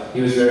Miravalli,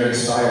 he was very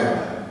inspired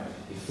by him.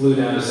 He flew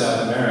down to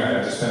South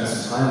America to spend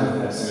some time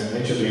with Edson and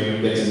interview him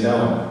and get to know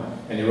him.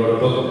 And he wrote a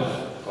book about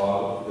it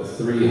called The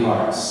Three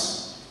Hearts.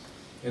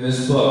 In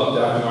this book,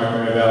 Dr. Mark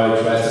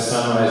Miravalli tries to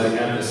summarize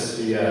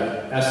the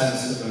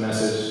essence of the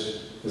message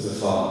as the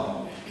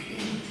following.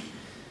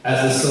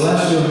 As the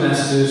celestial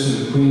messages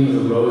from the Queen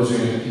of the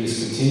Rosary and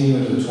Peace continue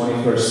into the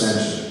 21st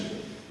century,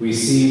 we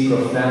see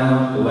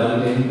profound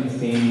blending of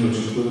themes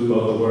which include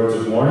both the words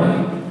of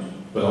warning,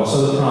 but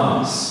also the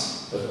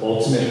promise of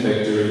ultimate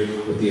victory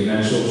with the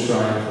eventual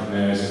triumph of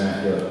Mary's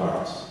Immaculate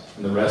Heart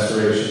and the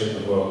restoration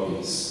of world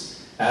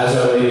peace. As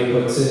Our Lady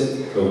puts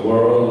it, the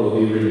world will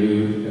be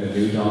renewed and a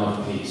new dawn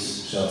of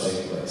peace shall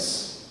take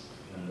place.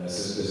 And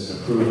this is an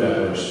approved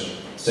apparition.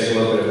 Let's take a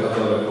look at a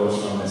couple other quotes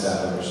from this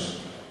apparition.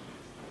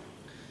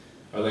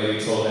 Our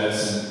Lady told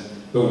Edson,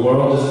 "The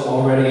world is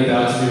already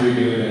about to be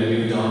renewed and a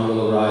new dawn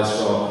will arise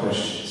for all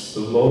Christians.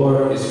 The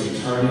Lord is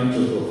returning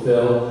to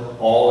fulfill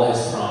all His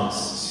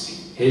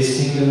promises. His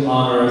kingdom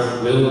on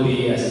earth will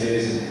be as it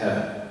is in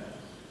heaven."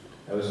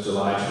 That was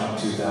July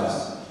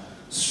 2000.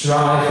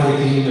 "Strive for the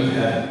kingdom of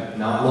heaven.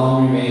 Not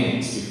long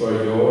remains before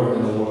your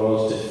and the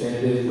world's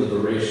definitive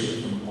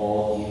liberation from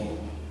all evil."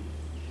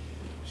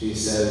 She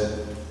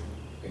said,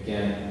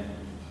 again,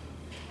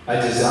 "I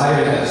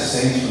desire to have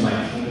saints from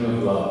my kingdom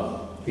of love.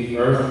 The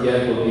earth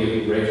yet will be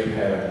a great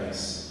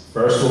paradise.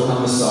 First will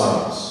come the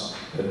sorrows,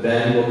 but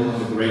then will come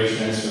the great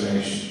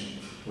transformation,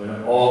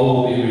 when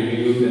all will be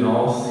renewed and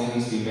all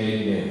things be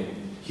made new.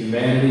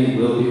 Humanity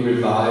will be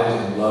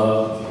revived in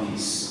love and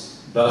peace.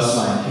 Thus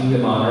my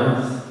kingdom on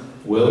earth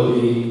will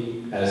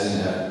be as in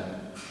heaven."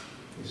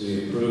 These are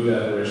the approved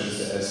apparitions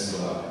to Edson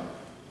Glauber.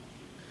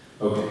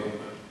 Okay.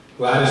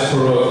 Gladys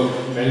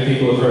Perot, many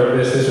people have heard of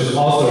this. This was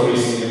also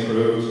recently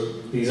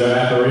approved. These are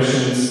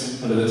apparitions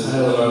under the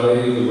title of Our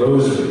Lady of the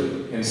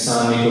Rosary in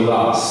San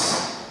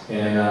Nicolas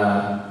in,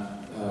 I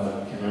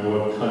can't remember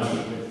what country,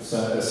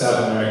 a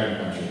South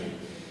American country.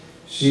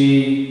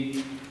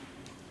 She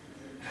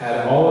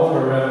had all of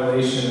her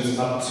revelations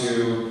up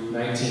to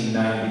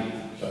 1990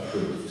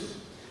 approved.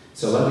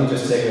 So let me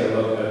just take a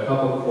look at a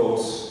couple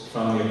quotes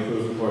from the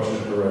approved portion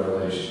of her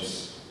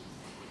revelations.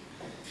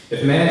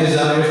 "If man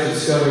desires to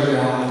discover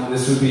God,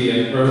 this would be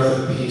an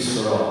earth of peace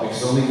for all,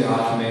 because only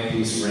God can make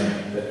peace reign,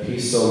 that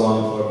peace so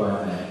longed for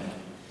by man.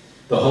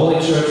 The Holy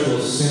Church will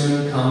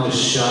soon come to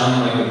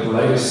shine like the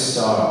brightest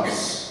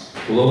stars.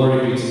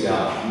 Glory be to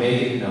God,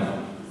 make it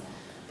known.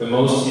 The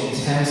most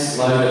intense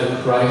light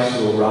of Christ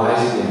will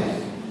rise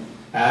again.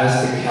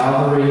 As the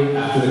Calvary,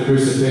 after the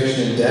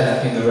crucifixion and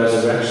death, came the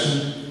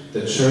resurrection,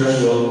 the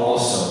Church will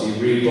also be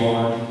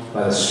reborn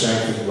by the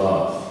strength of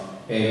love.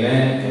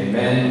 Amen,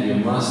 amen, you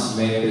must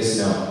make this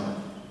known."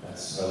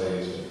 That's Our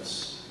Lady's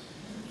words.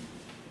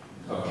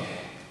 Okay.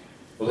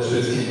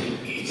 Elizabeth King.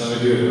 Some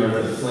of you have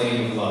heard the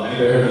flame of love.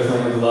 Anybody heard the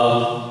flame of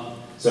love?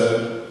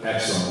 So,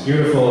 excellent.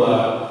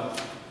 Beautiful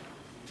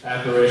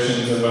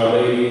apparitions of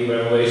Our Lady,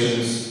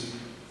 revelations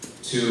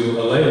to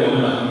a lay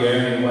woman, a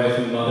Hungarian wife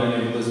and mother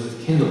named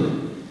Elizabeth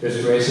Kindleman.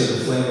 There's grace of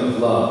the flame of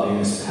love, being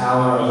this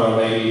power of Our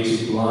Lady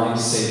to blind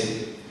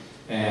Satan.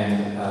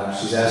 And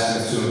she's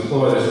asking us to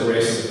implore this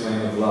grace of the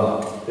flame of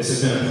love. This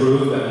has been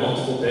approved by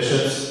multiple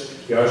bishops.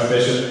 The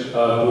Archbishop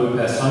of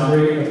Budapest,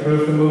 Hungary,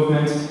 approved the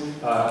movement.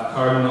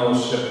 Cardinal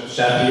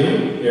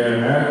Chaput here in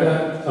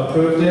America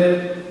approved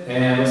it.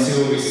 And let's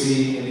see what we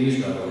see in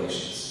these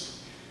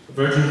revelations. The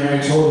Virgin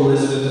Mary told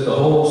Elizabeth that the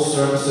whole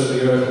surface of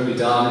the earth would be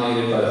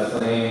dominated by the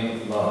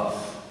flame of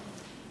love.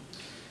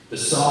 The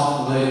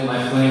soft light of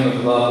my flame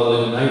of love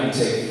will ignite and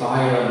take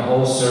fire on the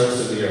whole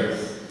surface of the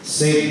earth.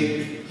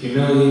 Satan,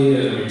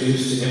 humiliated and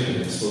reduced to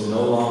impotence, will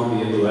no longer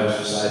be able to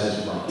exercise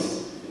his might.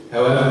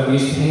 However,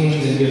 these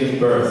pains in giving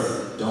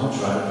birth don't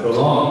try to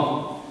prolong.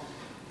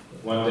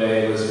 One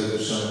day, Elizabeth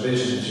was shown a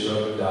vision and she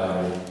wrote in a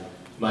diary,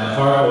 "My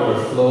heart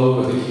overflowed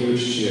with a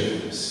huge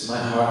cheerfulness. My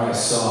heart, I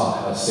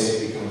saw how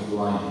Satan becomes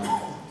blinded,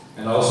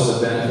 and also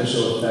the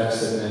beneficial effects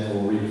that men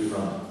will reap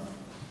from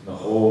the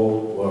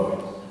whole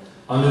world.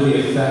 Under the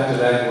effect of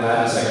that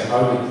gladness, I could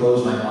hardly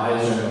close my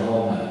eyes during the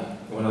whole night.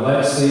 When a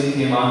light sleep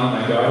came on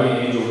me, my guardian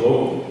angel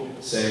woke me,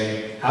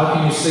 saying, 'How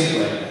can you sleep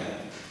like that?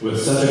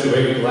 With such a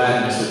great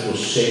gladness which will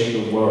shake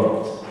the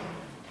world.'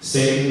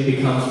 Satan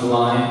becoming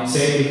blind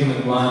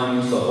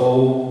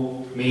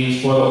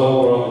means for the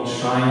whole world the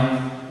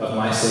triumph of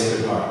my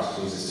sacred heart,"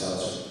 Jesus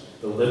tells her,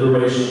 "the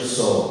liberation of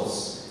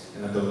souls,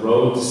 and that the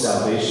road to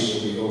salvation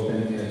will be open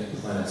in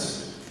its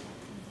plenitude."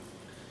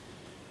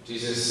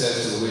 Jesus says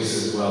to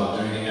Louisa as well,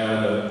 during the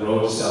era, the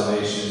road to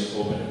salvation is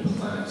open in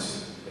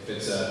plenitude. If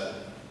it's a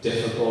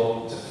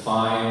difficult to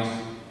find,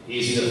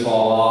 easy to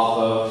fall off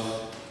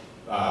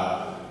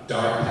of,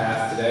 dark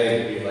path today,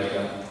 it would be like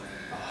a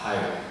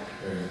highway.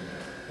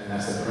 And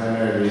that's the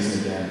primary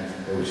reason, again,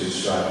 that we should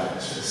strive for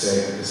this, for the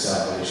sake of the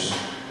salvation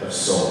of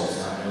souls.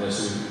 Not unless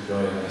we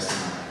enjoy it nice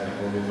tonight. That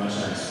will be much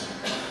nicer.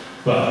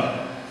 But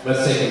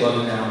let's take a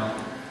look now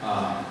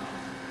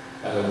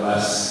at a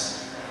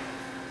less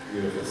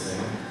beautiful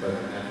thing, but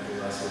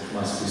nevertheless which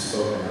must be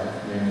spoken of,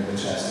 namely the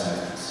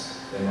chastisements.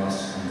 They must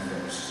come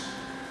first.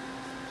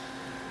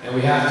 And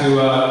we have to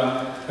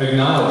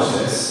acknowledge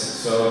this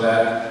so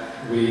that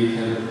we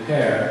can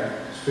prepare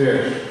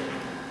spiritually.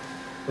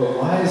 But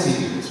why does he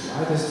do this?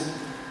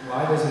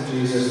 Why doesn't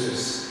Jesus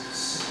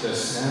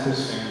just snap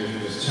his fingers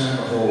and just turn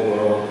the whole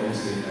world into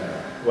the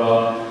error?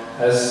 Well,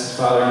 as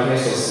Father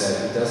Casel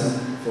said, he doesn't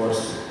force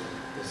it.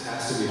 This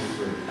has to be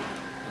free.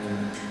 And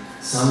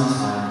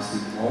sometimes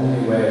the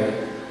only way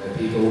that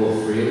people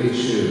will freely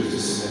choose to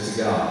submit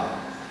to God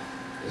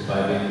is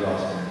by being brought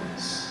to their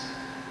knees.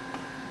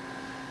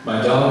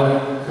 My daughter,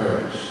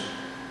 courage.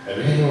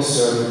 Everything will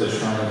serve for the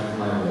triumph of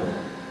my will.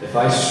 If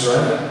I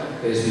strike,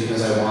 it is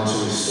because I want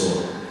to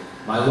restore.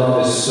 My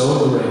love is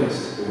so great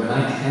that when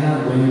I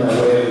cannot win by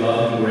way of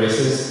love and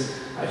graces,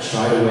 I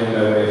try to win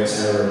by way of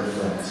terror and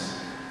fright.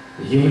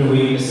 The human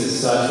weakness is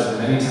such that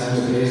many times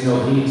it pays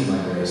no heed to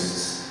my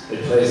graces.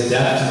 It plays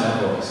deaf to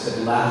my voice.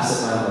 It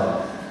laughs at my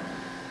love.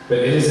 But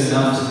it is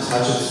enough to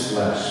touch its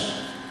flesh,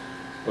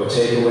 or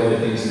take away the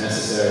things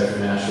necessary for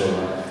natural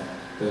life.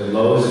 That it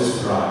lowers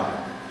its pride,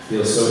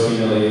 feels so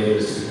humiliated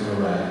as to become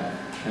a rat,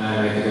 and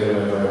I make it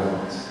whatever I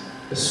want.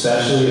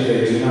 Especially if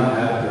they do not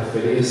have a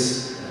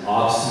perfidious and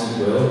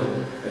obstinate will,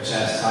 a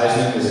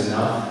chastisement is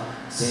enough,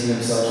 seeing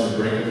themselves on the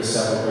brink of the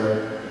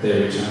sepulchre,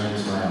 they return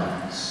into my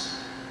arms.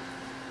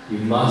 You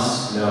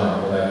must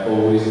know that I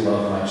always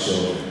love my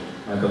children,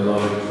 my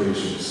beloved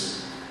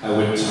creatures. I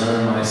would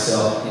turn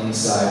myself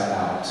inside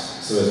out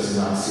so as to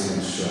not see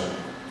them struggle.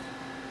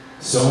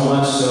 So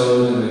much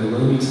so that in the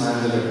gloomy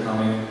times that are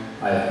coming,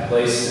 I have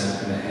placed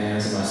them in the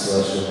hands of my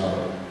celestial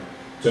mother.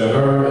 To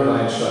her have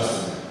I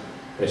entrusted them,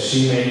 that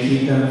she may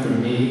keep them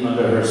from me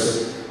under her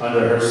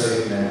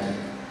safe mantle.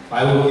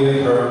 I will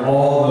give her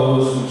all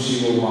those whom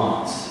she will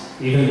want.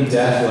 Even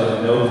death will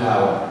have no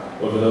power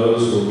over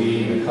those who will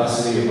be in the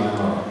custody of my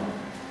mother.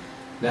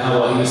 Now,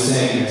 while he was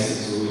saying this,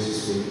 as Louisa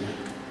speaking,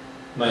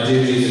 my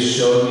dear Jesus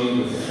showed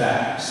me with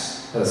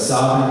facts that a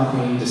sovereign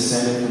queen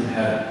descended from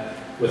heaven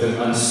with an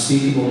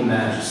unspeakable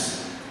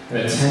majesty and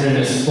a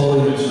tenderness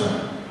fully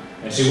returned.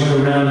 And she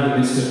went around in the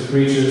midst of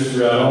creatures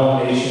throughout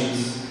all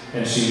nations,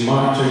 and she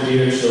marked her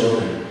dear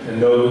children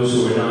and those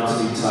who were not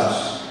to be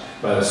touched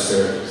by the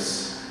scourges.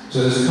 So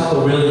there's a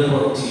couple really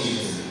important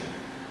teachings in here.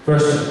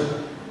 First of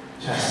all,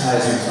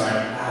 chastisements are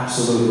an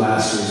absolute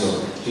last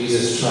resort.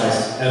 Jesus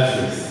tries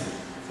everything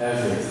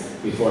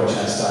before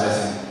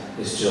chastising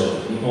his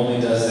children. He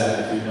only does that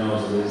if he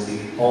knows that it is the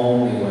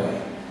only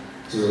way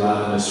to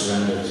allow them to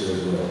surrender to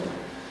his will.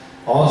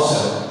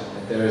 Also,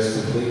 that there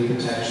is complete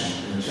protection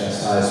from the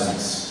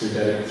chastisements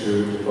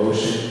through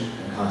devotion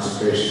and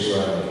consecration to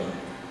Our Lady.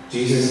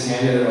 Jesus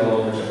handed it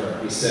all over to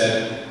her. He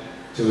said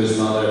to his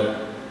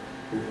mother,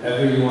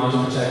 whoever you want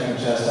to protect from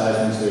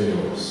chastisements, they're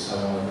yours. I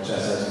won't let the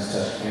chastisements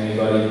touch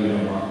anybody you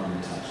don't want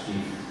them to touch. He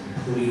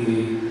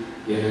completely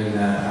given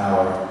that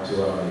power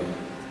to Our Lady.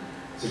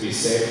 To be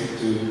safe,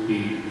 to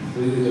be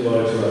completely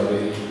devoted to Our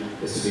Lady,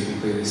 is to be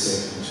completely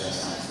safe from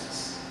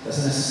chastisements.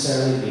 Doesn't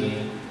necessarily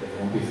mean that you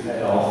won't be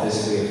at all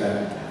physically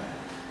affected by it,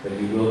 but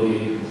you will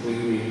be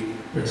completely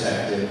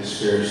protected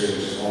spiritually,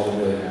 which is all that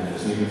really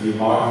matters. And even if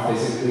you are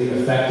physically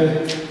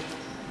affected,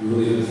 you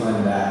will even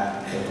find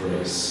that a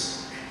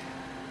grace.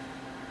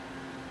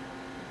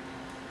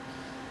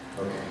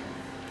 Okay,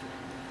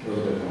 a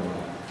little bit more.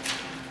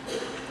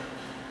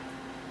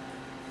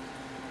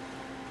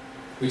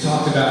 We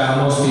talked about how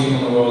most people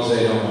in the world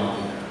say they don't want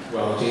the error.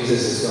 Well,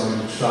 Jesus is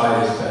going to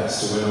try his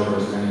best to win over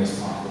as many as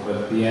possible, but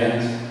at the end,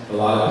 a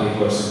lot of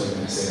people are simply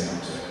going to say no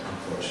to it,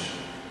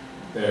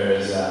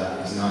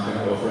 unfortunately. He's not going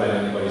to override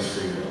anybody's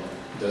free will.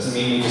 It doesn't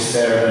mean we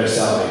despair of their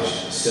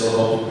salvation. We still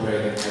hope and pray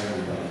that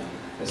everybody,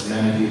 as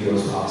many people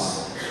as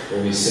possible,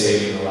 will be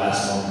saved in the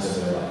last moments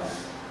of their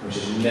life. We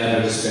should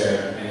never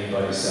despair of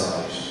anybody's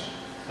salvation,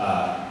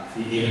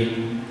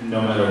 even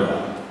no matter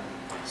what.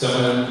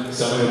 Someone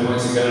who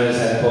points a gun at his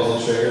head,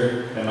 pulls the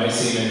trigger, it might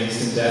seem an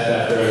instant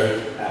death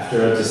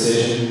after a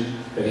decision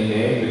that he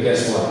made, but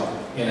guess what?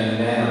 In a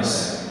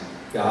nanosecond,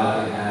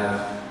 God can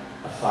have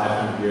a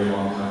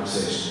 500-year-long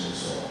conversation with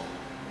his soul.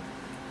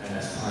 And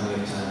that's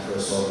plenty of time for a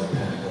soul to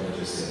repent of what he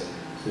just did.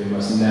 So we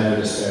must never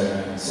despair of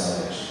anyone's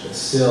salvation. But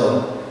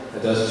still,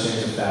 that doesn't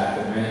change the fact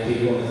that many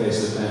people on the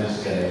face of the planet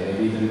today,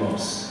 maybe even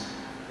most,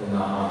 will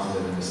not want to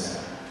live in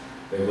this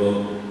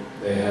era.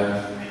 They have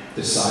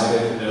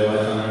decided their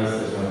life on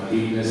earth is one of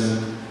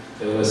hedonism,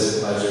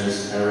 illicit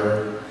pleasures,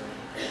 error.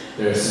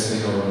 There is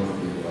simply no room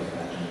for people like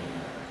that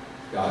anymore.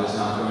 God is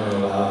not going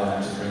to allow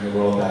them to bring the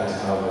world back to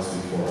how it was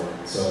before,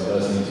 so it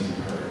does need to be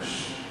purged.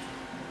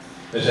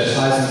 The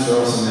chastisements are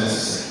also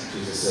necessary,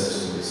 Jesus says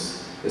to Louisa.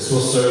 This will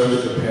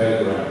serve to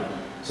prepare the ground,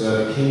 so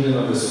that the kingdom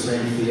of the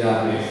supreme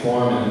fiat may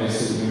form in the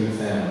midst of the human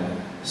family.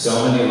 So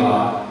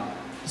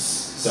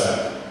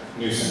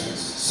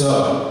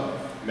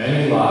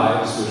many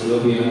lives which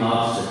will be an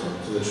obstacle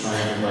to the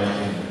triumph of my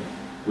kingdom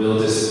will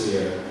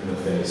disappear from the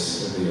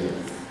face of the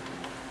earth.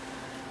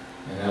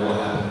 And that will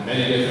happen in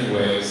many different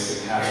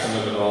ways, the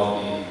capstone of it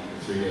all being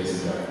the 3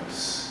 days of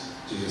darkness.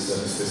 Jesus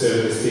doesn't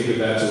specifically speak of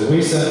that to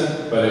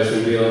Louisa, but it's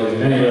revealed in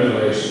many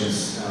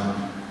revelations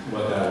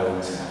what that will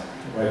entail,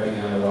 wiping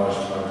out a large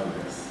part of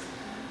the earth.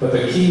 But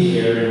the key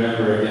here,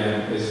 remember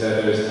again, is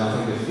that there is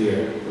nothing to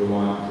fear for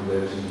one who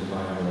lives in the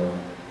divine world.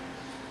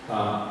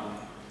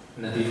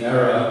 And that the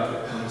era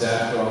that comes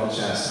after all the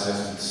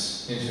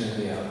chastisements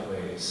infinitely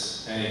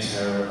outweighs any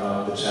terror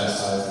of the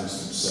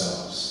chastisements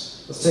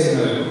themselves. Let's take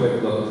another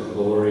quick look at the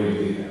glory of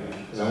the era,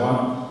 because I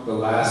want the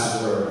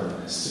last word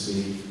on this to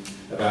be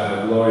about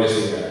how glorious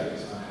the era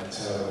is, not how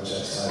terrible the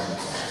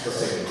chastisements are. Let's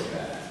take a look at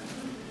that.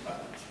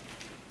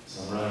 So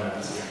I'm running out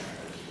of time.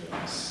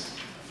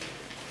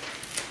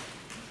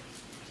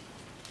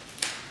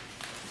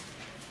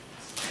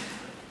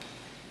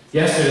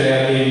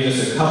 Yesterday, I gave you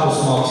just a couple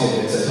small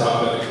tidbits. I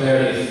talked about the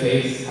clarity of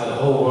faith, how the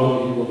whole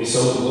world will be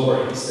so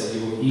glorious that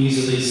you will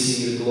easily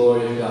see the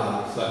glory of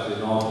God reflected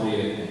in all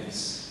created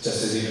things.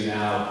 Just as even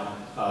now,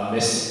 a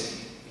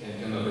mystic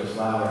can look at a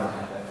flower and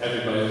have that.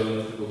 Everybody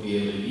will be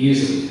able to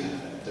easily have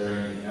that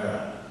during the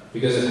era,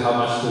 because of how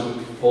much the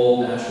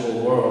whole natural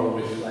world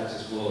reflects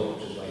His glory,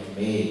 which is why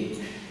He made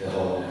the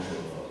whole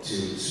natural world, to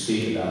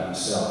speak about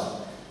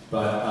Himself.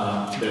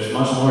 But there's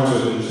much more to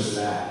it than just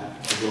that.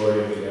 The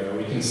glory of the era.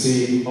 We can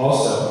see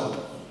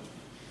also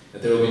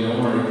that there will be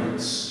no more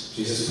ignorance.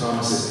 Jesus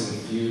promises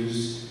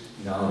confused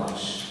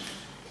knowledge.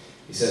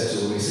 He says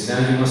to Louisa,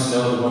 now you must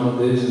know that one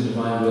who lives in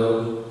divine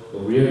will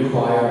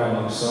reacquire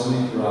among so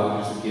many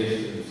prerogatives the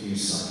gift of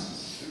infused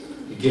science,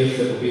 the gift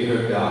that will be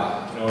her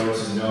guide in order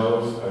to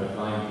know our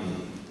divine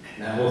being.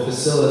 And that will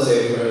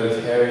facilitate for her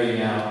the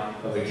carrying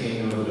out of the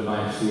kingdom of the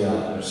divine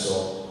fiat in her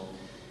soul.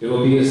 It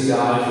will be as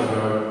guide for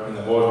her in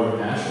the order of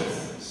natural things.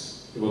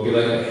 It will be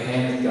like a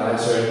hand that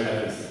guides her in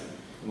everything,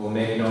 and will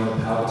make known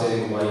the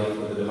palpitating life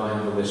of the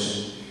divine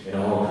volition in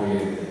all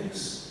created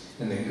things,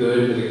 and the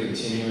good that it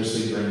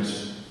continuously brings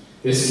her.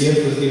 This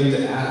gift was given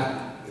to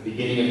Adam at the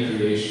beginning of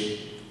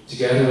creation.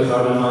 Together with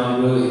our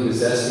divine will, he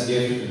possessed the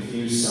gift of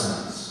infused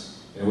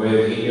science, in a way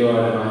that he knew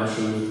our divine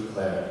truth with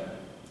clarity.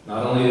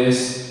 Not only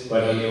this,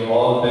 but he knew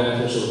all the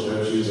beneficial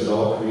virtues that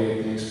all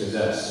created things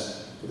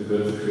possess for the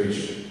good of the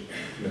creature,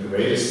 from the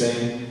greatest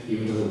thing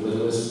even to the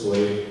littlest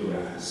blade of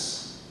grass.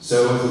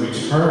 So with the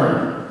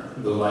return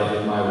of the life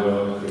of my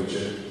will in the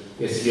creature,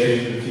 its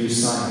gift of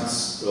infused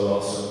science will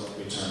also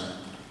return.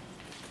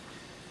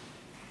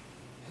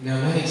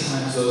 Now, many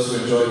times those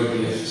who enjoy the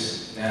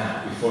gift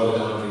now, before the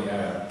dawn of the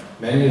era,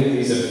 many of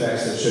these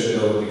effects that should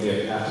go with the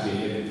gift have to be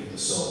hidden from the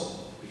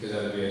soul, because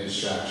that would be a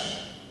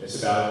distraction.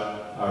 It's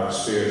about our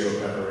spiritual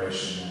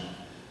preparation now.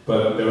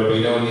 But there would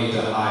be no need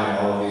to hide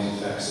all of these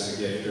effects of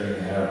the gift during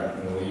the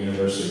era when the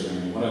university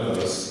reigned. One of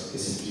those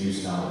is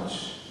infused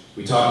knowledge.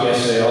 We talked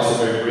yesterday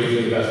also very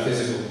briefly about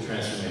physical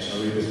transformation.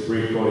 I'll read this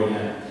brief quote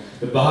again.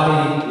 The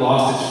body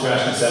lost its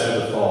freshness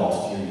after the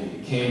fall, it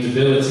became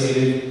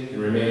debilitated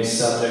and remained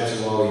subject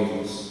to all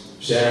evils,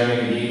 sharing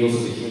in the evils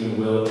of the human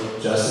will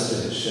just as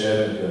it had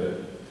shared the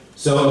good.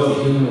 So if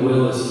the human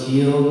will is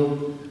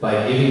healed,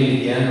 by giving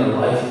it again the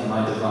life of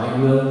my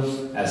divine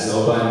will, as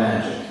though by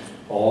magic,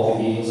 all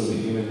the evils of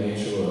the human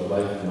nature will have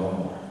life no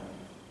more.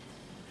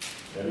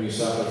 Whatever you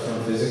suffer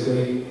from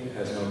physically, it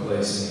has no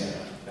place in the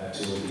air. That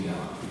too will be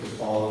gone, because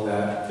all of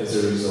that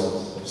is a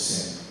result of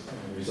sin.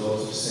 And the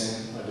results of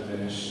sin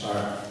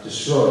are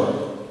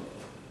destroyed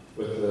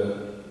with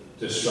the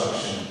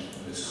destruction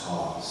of its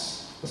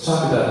cause. Let's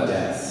talk about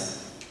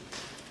death.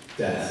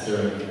 Death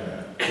during the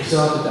era. We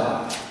still have to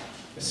die.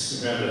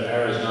 Remember, the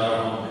era is not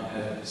our home in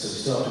heaven, so we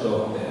still have to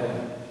go home to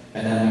heaven.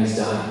 And that means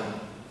dying.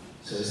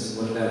 So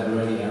wouldn't that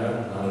ruin the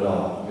era? Not at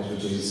all. Here's what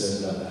Jesus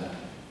says about that.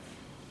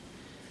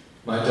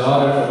 My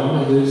daughter, for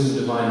one who lives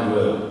in divine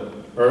will,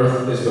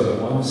 earth is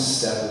but one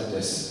step of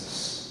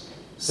distance,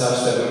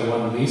 such that when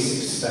one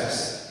least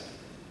expects it,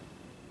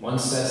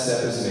 once that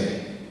step is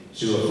made,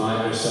 she will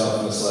find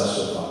herself in the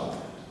celestial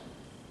fatherland.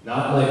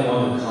 Not like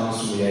one who comes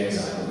from the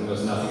exile, who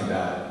knows nothing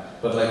about it,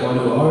 but like one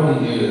who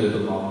already knew that it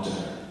belonged to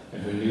her,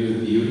 and who knew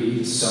the beauty,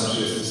 the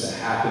sumptuousness, the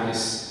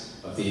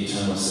happiness of the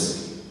eternal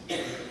city.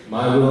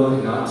 My will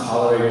cannot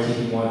tolerate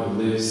keeping one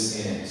who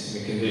lives in it,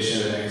 in the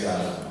condition of an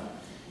exile.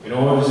 In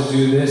order to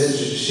do this,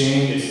 it should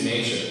change its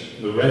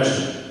nature, the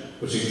regimen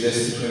which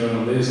exists between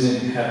one who lives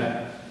in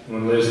heaven and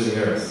one who lives in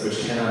the earth, which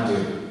cannot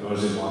do, nor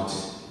does it want to.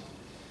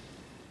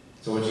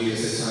 So what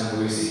Jesus is telling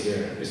Louisa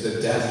here is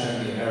that death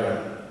during the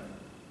era,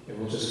 it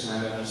will just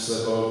kind of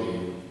slip over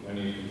you when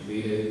you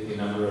completed the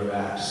number of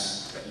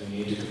acts that you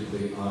need to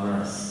complete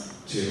on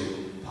earth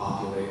to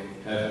populate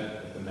heaven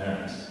with the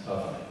merit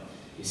of it.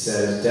 He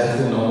says, death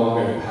will no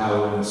longer have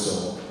power in the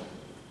soul.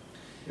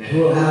 And who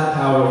will have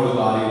power over the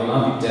body will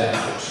not be death,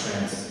 but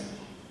transit.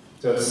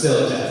 So it's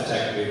still death,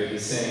 technically, but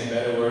he's saying a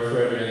better word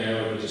for it during the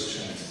era would be just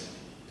transit.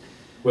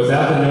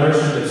 Without the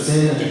nourishment of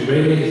sin, a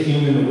degraded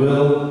human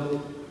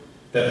will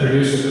that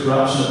produces the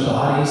corruption of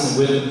bodies, and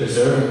with the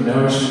preserving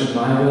nourishment of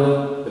my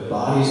will, the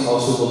bodies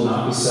also will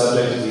not be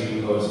subject to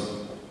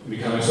decomposing,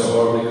 becoming so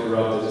horribly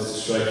corrupted as to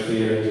strike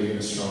fear into even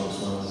the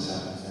strongest ones,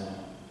 as happens now.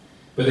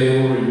 But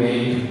they will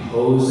remain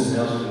composed and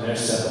melted in their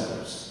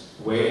sepulchres,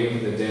 waiting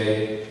for the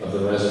day of the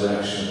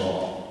resurrection of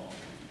all.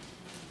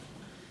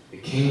 The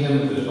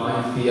kingdom of the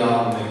divine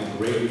fiat will make a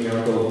great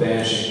miracle,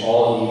 banishing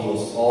all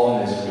evils, all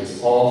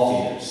miseries,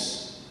 all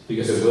fears,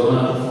 because it will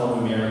not perform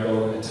a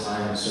miracle in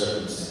time and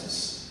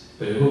circumstance,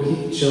 but it will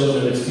keep the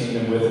children of its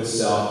kingdom with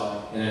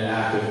itself in an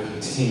act of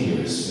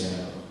continuous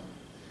miracle,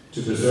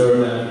 to preserve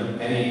them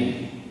from any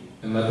evil,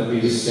 and let them be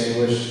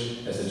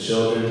distinguished as the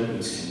children of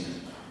its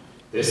kingdom.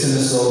 This in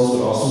the souls,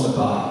 but also in the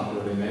body,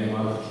 there will be many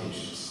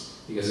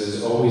modifications, because it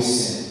is always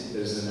sin that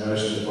is the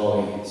nourishment of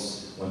all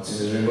evils. Once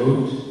sin is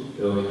removed,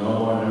 there will be no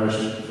more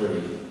nourishment for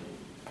evil.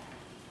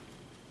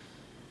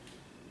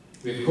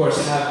 We, of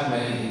course, have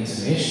many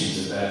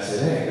intimations of that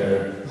today.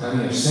 There are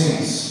plenty of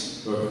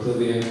saints who are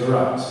completely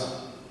incorrupt.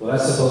 Well,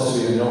 that's supposed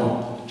to be the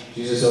norm.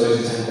 Jesus always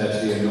intended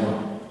that to be a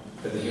norm,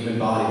 that the human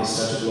body is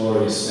such a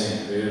glorious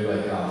thing created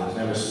by God. It's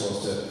never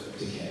supposed to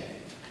decay.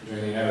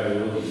 During the era,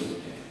 there will be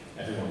decay.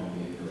 Everyone will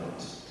be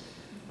incorrupt.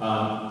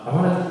 I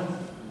want to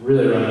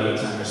really run out of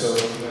time here, so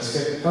I'm going to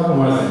skip a couple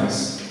more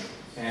things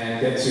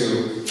and get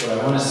to what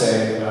I want to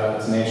say about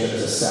its nature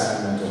as a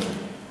sacramental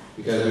thing.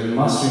 Because we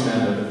must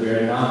remember that we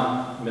are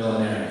not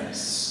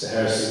millenarians. The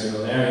heresy of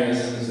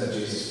millenarianism is that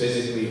Jesus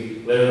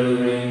physically,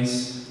 literally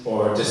reigns,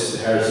 or just the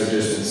heresy of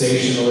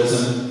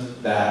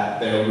dispensationalism,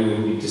 that we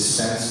will be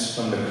dispensed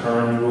from the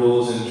current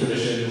rules and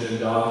traditions and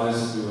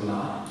dogmas. We will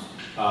not.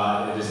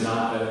 It is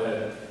not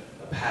a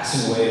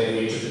passing away of the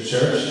age of the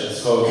church,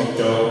 as Joe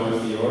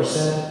Fior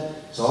said.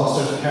 So all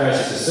sorts of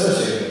heresies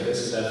associated with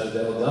this, because that's what the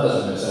devil does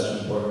when there's such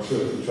an important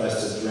truth. He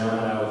tries to drown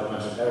it out with a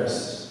bunch of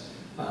heresies.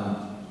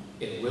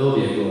 It will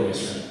be a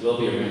glorious reign. It will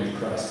be a reign of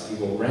Christ. He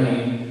will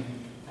reign,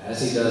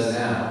 as he does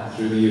now,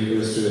 through the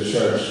Eucharist, through the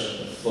church,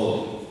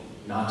 fully,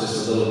 not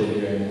just a little bit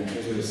here and there.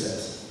 Here's what he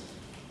says.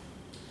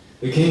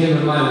 The kingdom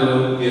of my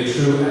will will be a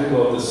true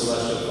echo of the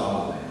celestial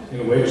fatherland,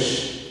 in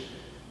which,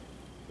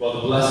 while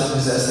the blessed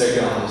possess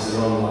their God as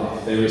their own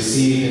life, they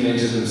receive him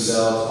into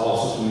themselves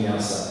also from the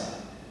outside.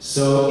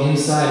 So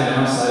inside and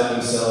outside of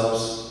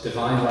themselves,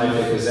 divine life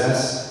they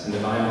possess, and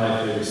divine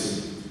life they receive.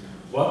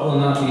 What will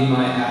not be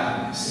my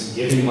happiness in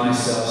giving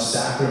myself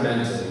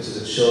sacramentally to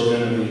the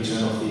children of the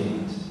eternal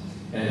field,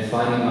 and in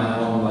finding my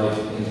own life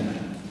in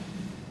them?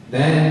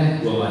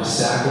 Then will my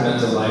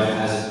sacramental life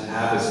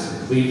have its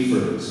complete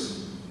fruit,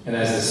 and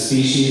as the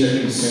species are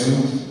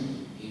consumed,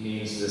 he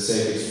means the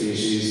sacred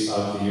species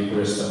of the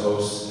Eucharist, the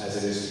host, as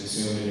it is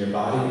consumed in your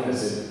body,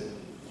 as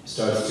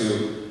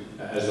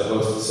the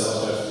host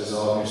itself starts to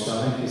dissolve in your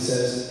stomach, he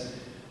says,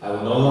 I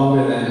will no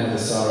longer then have the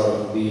sorrow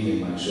of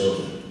leaving my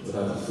children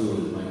without the food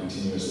of my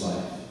continuous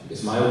life,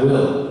 because my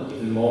will,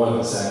 even more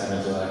than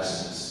sacramental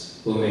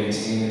excellence, will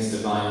maintain its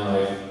divine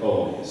life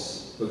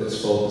always, with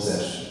its full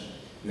possession.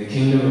 In the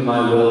kingdom of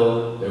my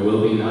will, there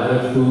will be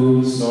neither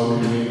foods nor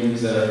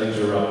communions that are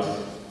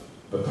interrupted,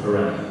 but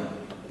perennial.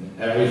 And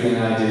everything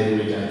I did in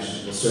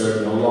redemption will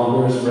serve no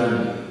longer as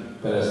remedy,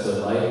 but as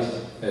delight,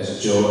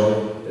 as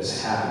joy,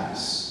 as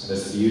happiness, and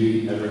as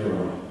beauty ever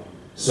growing.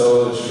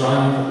 So the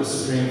triumph of the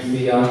supreme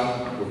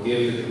fiat will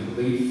give the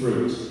complete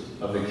fruit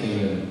of the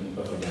kingdom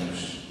of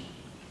redemption.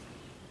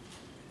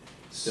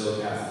 Still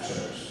a Catholic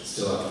Church,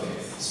 still our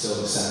faith,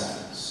 still the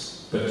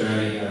sacraments. But during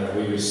the era,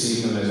 we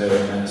receive them as they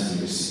were meant to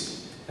be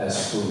received,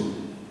 as food,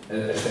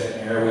 as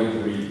the air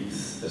we breathe,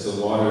 as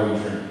the water we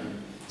drink.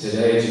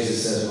 Today,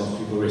 Jesus says most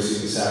people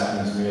receive the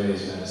sacraments merely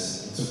as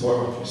medicine. It's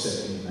important if you're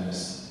sick and need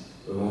medicine,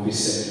 but we won't be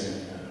sick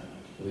during the era.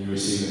 We'll be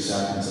receiving the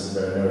sacraments as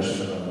the very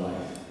nourishment of our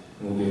life,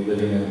 and we'll be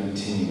living them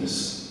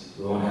continuously.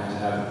 We won't have to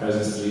have the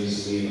presence of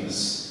Jesus leave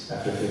us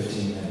after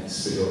 15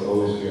 minutes, but he'll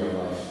always be our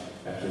life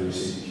after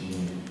receiving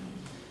communion.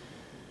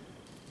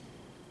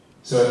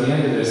 So at the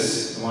end of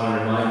this, I want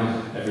to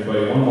remind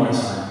everybody one more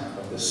time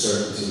of the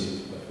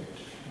certainty of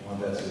victory. I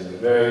want that to be the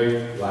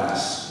very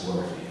last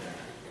word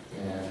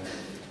here. And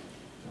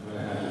I'm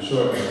going to have to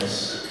shorten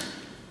this,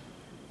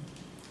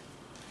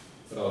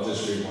 but I'll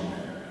just read one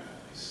paragraph,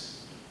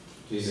 please.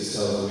 Jesus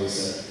tells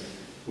Louisa,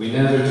 "We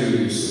never do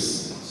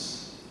useless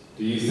things.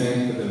 Do you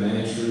think that the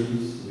many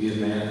truths we have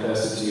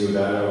manifested to you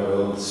about our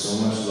will with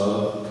so much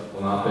love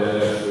will not bear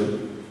their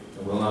fruit,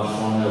 and will not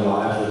form their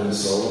lives within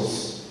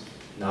souls?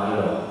 Not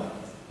at all.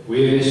 If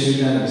we have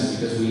issued them, it's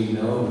because we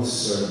know with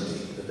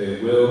certainty that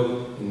they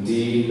will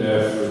indeed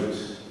bear fruit.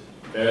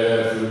 Bear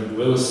their fruit,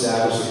 will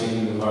establish the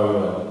kingdom of our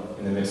will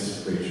in the midst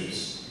of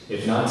creatures.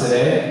 If not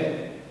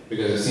today,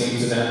 because it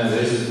seems to them that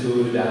it is the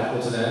food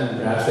adaptable to them, and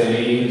perhaps they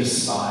may even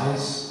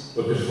despise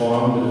what could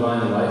form the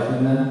divine life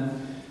in them,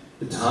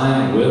 the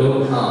time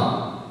will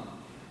come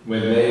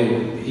when they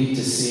will seek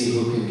to see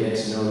who can get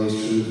to know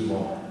these truths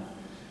more.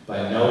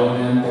 By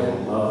knowing them, they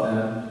will love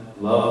them.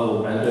 Love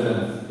will render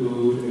them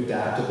food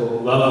adaptable.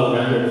 Love will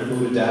render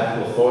food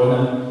adaptable for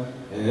them.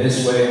 And in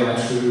this way, my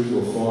truth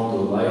will form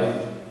the life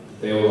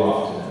that they will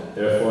offer to them.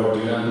 Therefore,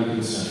 do not be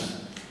concerned.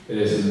 It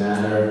is a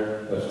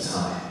matter of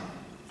time."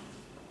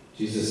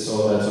 Jesus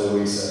told that to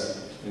Louisa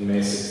in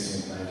May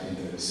 16,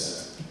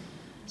 1937.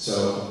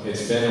 So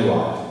it's been a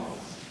while.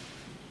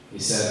 He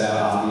said that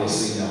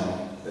obviously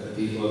knowing that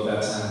the people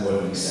at that time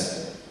wouldn't accept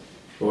it.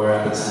 But we're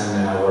at the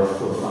time now where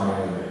we're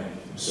finally ready.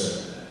 I'm certain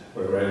of that.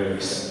 We're ready to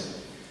accept it.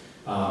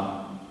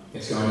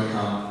 It's going to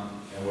come,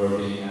 and we're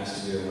being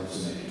asked to be the ones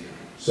to make it come.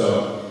 So,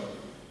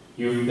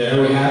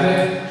 there we have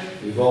it.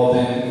 You've all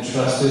been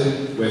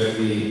entrusted with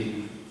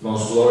the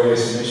most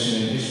glorious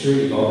mission in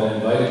history. You've all been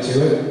invited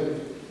to it.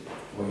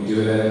 What you do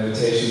with that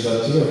invitation is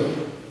up to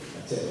you.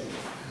 That's it.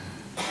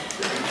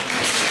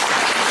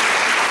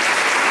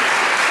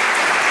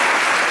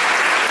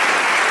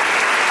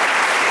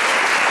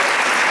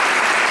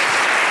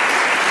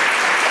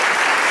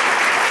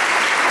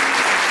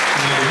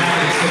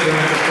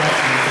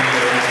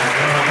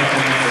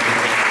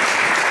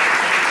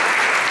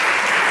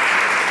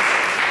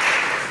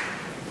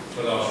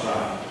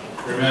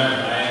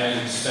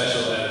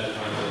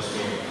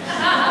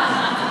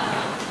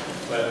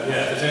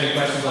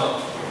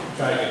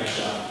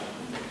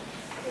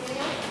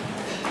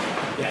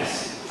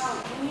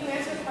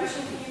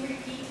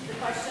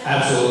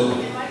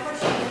 Absolutely. And my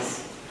question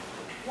is,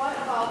 what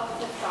about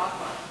the fifth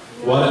dogma?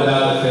 What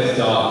about the fifth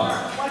dogma?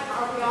 What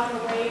are we on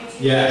the way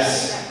to?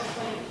 Yes.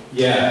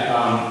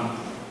 Yeah.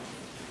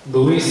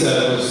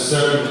 Louisa was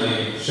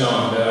certainly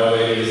shown that Our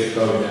Lady is the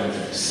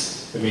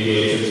co-redemptrix, the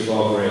mediatrix of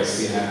all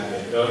grace, the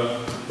advocate.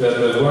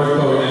 The word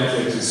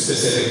co-redemptrix is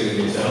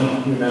specifically used. I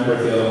don't remember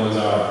if the other ones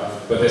are,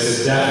 but this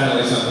is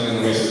definitely something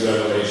in Louisa's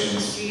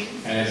revelations,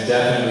 and it's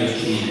definitely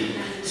key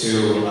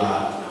to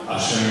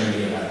ushering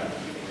in the era.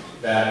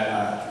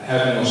 That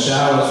heaven will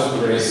shower us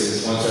with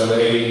graces once Our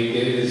Lady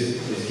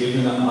is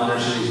given the honor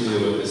she is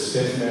due with this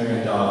fifth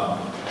Marian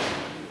dogma,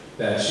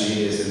 that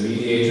she is the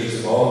mediatrix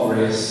of all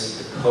grace,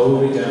 the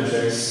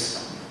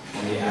co-redemptrix,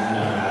 and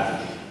our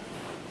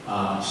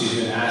advocate. She's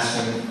been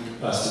asking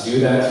us to do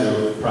that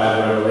through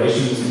private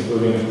revelations,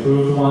 including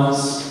approved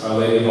ones, Our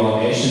Lady of all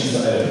Nations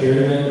that had appeared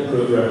in it,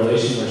 approved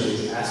revelation where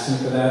she's asking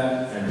for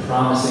that, and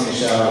promising a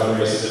shower of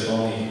graces if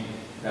only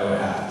that would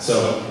happen.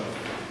 So,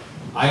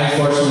 I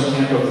unfortunately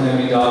can't proclaim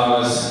any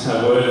dogmas.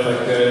 I would if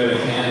I could,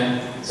 but I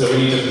can't. So we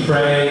need to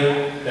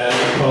pray that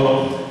the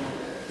Pope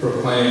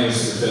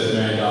proclaims the fifth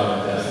Marian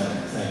dogma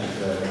definitely. Thank you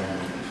for that, Mary.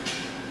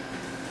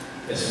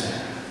 Yes,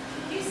 ma'am.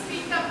 Can you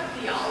speak up the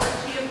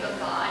theology of the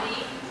body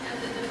and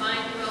the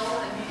divine will?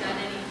 Have you done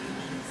any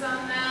teachings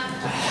on that?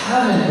 I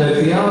haven't,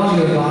 but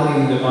theology of the body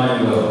and the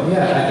divine will.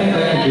 Yeah, I think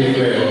that could be a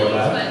great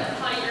overlap. But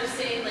how you're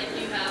saying, like,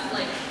 you have,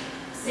 like,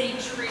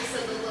 Saint Teresa,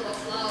 the little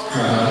flower,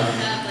 Uh-huh.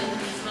 you have, like,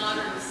 these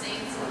modern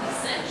saints of the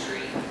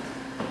century.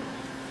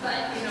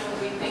 But, you know, when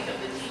we think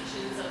of the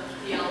teachings of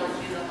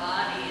theology of the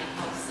body and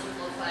how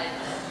simplified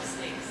that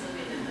just makes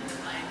living in the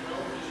divine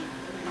will be,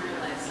 we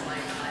realize why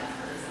God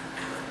first.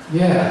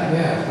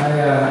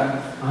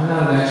 I'm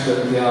not an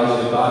expert in theology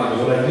of the body,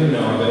 but what I do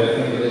know that I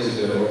think it is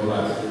a good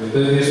overlap.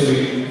 This will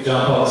be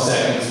John Paul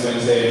II's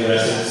Wednesday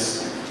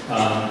addresses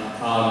on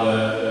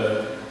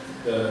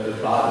the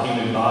body,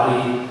 human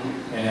body,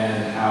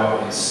 and how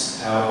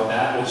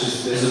that which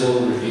is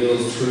visible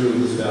reveals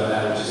truths about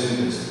that which is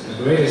invisible.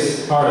 The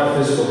greatest part of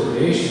physical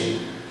creation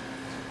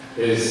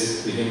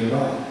is the human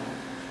body.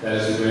 That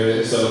is the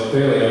greatest. So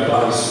clearly our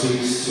body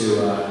speaks to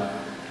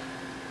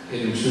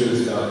hidden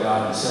truths about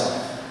God himself.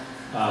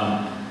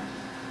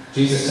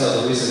 Jesus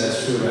tells Elisa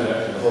that's true right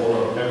after the whole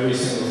world. Every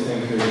single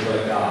thing created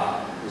by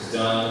God was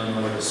done in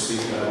order to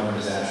speak about one of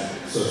his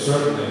attributes. So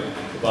certainly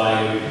the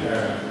body would be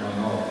paramount among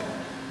all of them.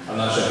 I'm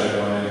not sure how to go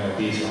into any more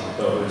detail on it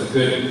though, but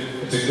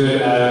it's a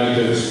good avenue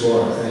to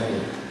explore. Thank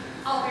you.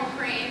 I'll be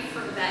praying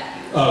for that.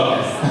 Oh,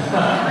 okay.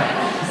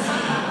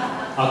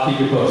 I'll keep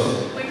you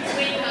posted. When you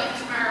wake up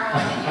tomorrow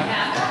and you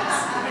have this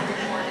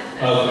report.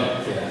 Okay,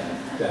 yeah,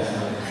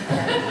 definitely.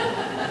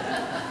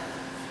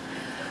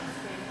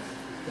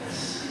 Yes.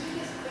 Could you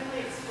just quickly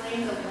explain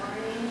the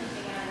warning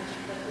and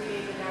the 3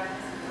 days of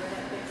darkness and where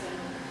that fits in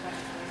with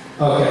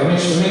Okay, let me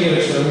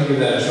give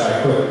that a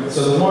try quick. So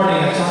the warning,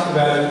 I talked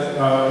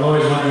about,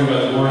 Lori's wondering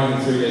about the warning in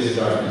 3 days of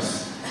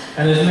darkness.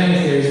 And there's many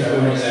theories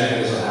about when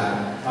exactly this will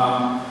happen.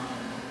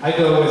 I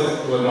go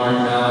with what Mark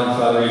Mallon and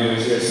Father Edu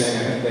is here saying.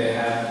 I think they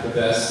have the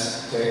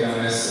best take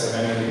on this of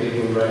any of the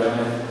people who write on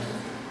it.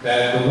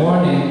 That the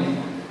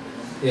warning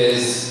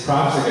is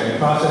prophetic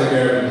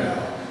Arabia.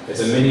 It's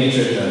a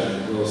miniature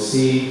judgment. We will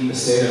see the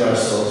state of our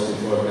souls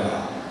before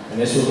God. And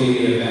this will be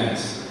the event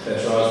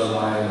that draws the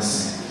line in the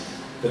sand.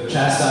 The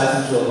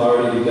chastisements will have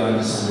already begun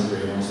to some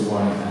degree once the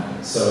warning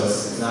happens. So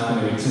it's not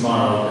going to be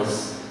tomorrow,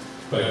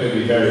 but it could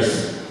be very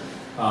soon.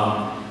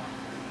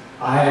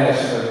 I had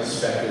a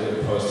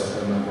speculative post I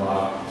put on my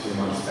blog a few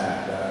months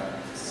back about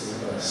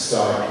a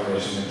star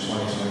relation in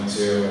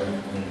 2022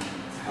 and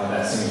how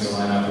that seems to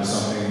line up with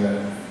something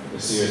that the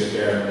seers of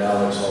Garrett and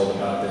Dell were told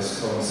about this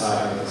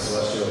coinciding with the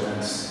celestial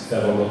events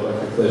that will look like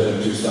the collision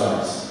of two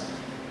stars.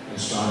 And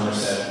astronomers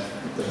said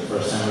that the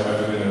first time we're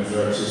ever going to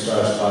observe two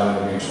stars colliding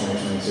will be in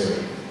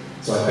 2022.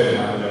 So I couldn't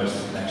have noticed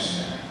the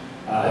connection there.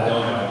 I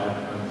don't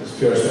know, it's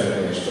pure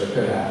speculation, but it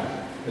could happen.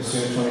 As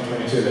soon as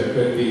 2022, there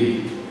could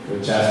be,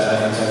 with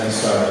chastisements having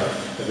started,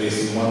 at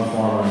least in one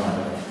form or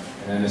another.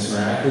 And then this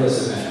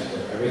miraculous event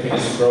where everything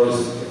is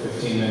frozen for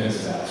 15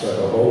 minutes about, so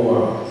the whole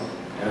world,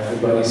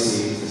 everybody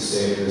sees the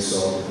state of the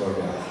soul before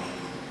God.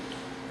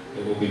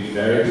 It will be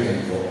very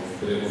painful,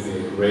 but it will be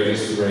the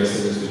greatest grace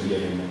that has been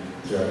given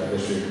throughout the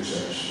history of the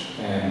church.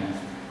 And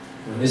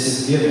when this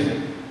is given,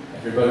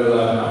 everybody will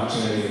have an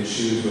opportunity to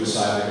choose which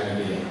side they're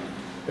going to be on.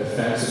 The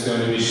fence is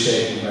going to be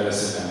shaken by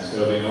this event.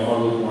 There will be no more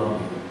lukewarm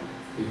people.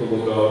 People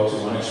will go to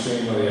one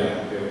extreme or the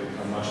other. They will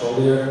become much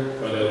holier,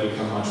 or they will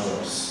become much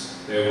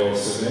worse. They will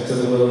submit to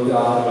the will of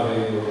God, or they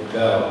will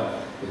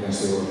rebel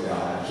against the will of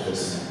God after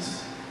this event.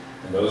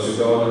 And those who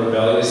go on the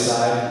rebellious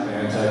side, the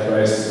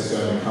Antichrist is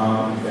going to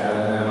come and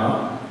gather them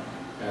up.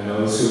 And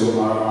those who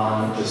are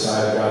on the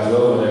side of God's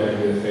will, they're going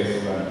to be the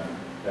faithful remnant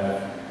that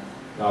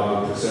God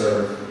will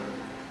preserve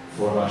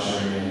for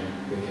ushering in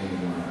the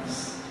kingdom on earth.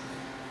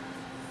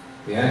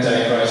 The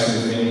Antichrist and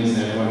his minions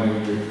and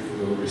everyone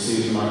who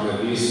receives the mark of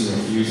the beast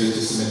and refuses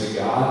to submit to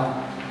God,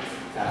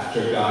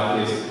 after God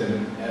gives them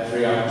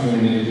every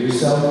opportunity to do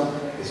so,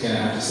 is going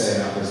to have to say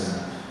enough is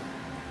enough.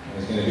 And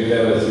he's going to do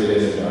that with 3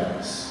 days of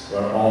darkness,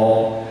 where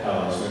all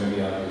hell is going to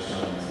be unleashed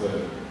on earth with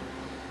it.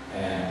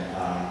 And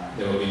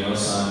there will be no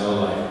sun, no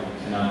light. You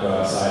cannot go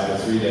outside for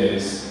 3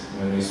 days. And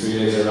when these 3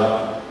 days are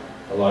up,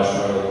 a large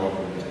part of the world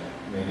will get.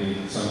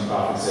 Maybe some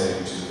prophets say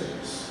in 2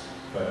 days.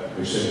 But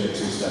we shouldn't get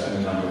too stuck in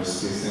the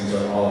numbers. These things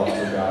are all up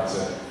for God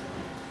to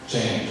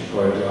change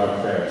according to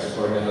our prayers.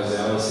 According to how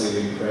zealously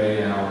we pray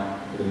now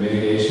for the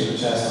mitigation of the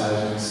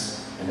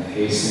chastisements and the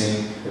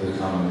hastening of the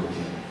coming of the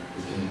King.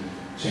 We can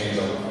change a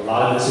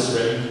lot of this is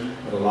written,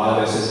 but a lot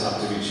of this is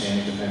up to be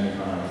changed depending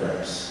upon our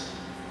prayers.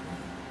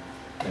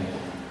 Thank you.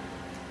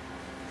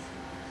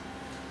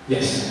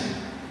 Yes, ma'am.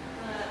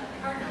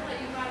 Cardinal that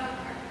you brought up,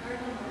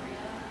 Cardinal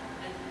Maria,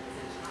 and is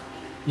it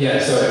Choppy? Yeah,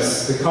 so it's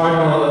the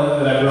cardinal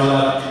that I brought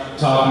up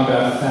talking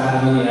about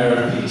fathoming the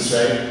era of peace,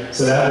 right?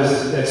 So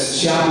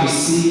that's Ciappi,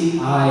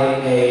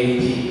 C-I-A-P-P-I.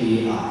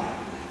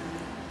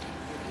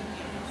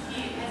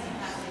 He hasn't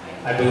passed away.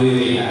 I believe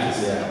he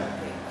has, yeah.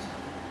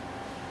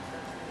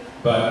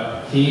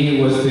 But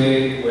he was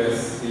big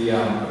with the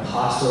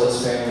Apostolate's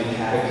Family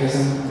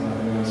Catechism. I don't know if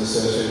anyone's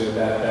associated with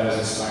that. That was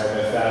inspired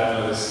by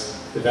Fatima, this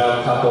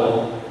devout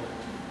couple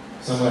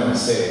somewhere in the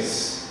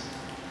States.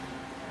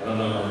 I don't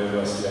know my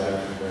Midwest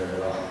geography very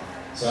well.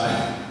 So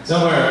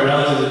somewhere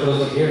relatively close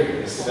to here,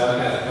 this devout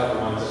Catholic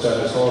couple wanted to start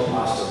this whole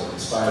apostolate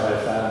inspired by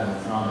Fatima,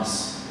 the promise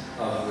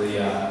of the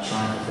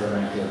Triumph of her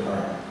Immaculate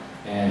Heart.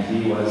 And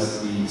he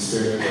was the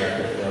spiritual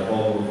director for the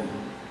whole movement,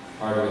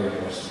 heartily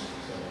endorsed him.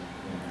 So,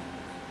 yeah.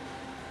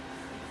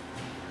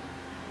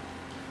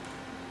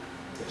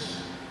 Yes,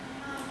 ma'am.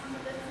 For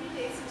the 3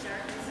 days of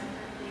darkness, I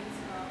heard things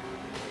about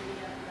moving tree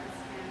up, breast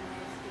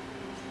candles,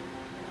 speaking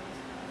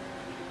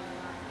to the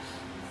nose cover,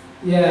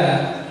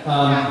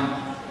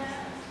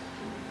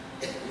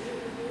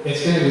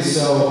 It's going to be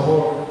so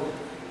horrible.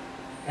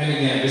 And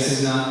again, this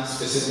is not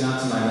specific, not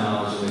to my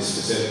knowledge, at least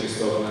specifically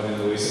spoken of in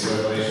the Luisa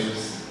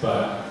Revelations,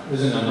 but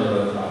there's a number of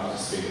other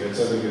prophets to speak of it,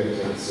 so it'd be good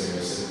to take it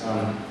seriously.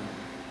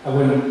 I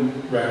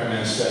wouldn't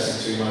recommend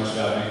stressing too much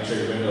about making sure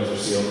your windows are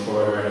sealed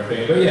for it or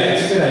anything, but yeah,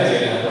 it's a good idea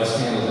to have less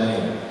candles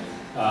anyway.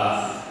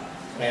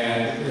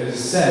 And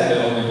said that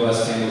only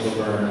blessed candles will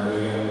burn, and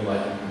we only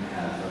light them in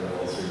half for the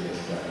whole 3 days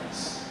of darkness.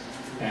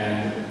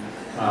 And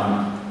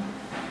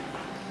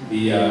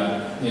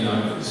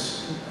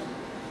it's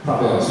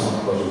probably also want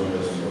to close your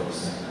windows and doors.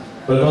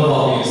 But above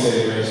all, being a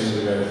state of grace and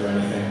be ready for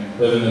anything,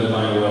 live in the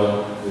divine will,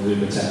 will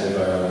be protected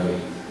by Our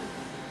Lady.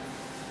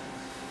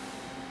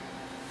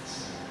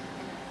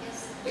 Yes,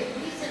 the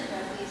reason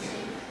that we say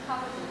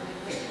cover the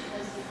window is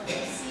because what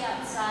you see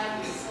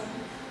outside is so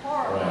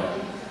horrible Right. that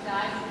you could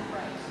die from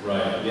fright.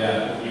 Right,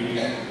 yeah. You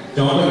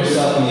don't put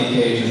yourself in the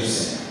occasion of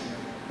sin.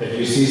 If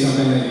you see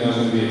something that you know is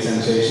going to be a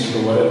temptation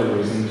for whatever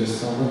reason,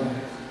 just don't look at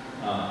it.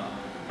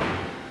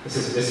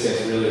 This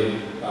gets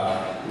really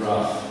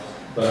rough.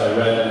 But I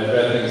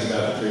read things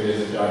about the 3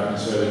 days of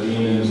darkness where the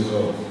demons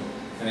will,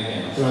 and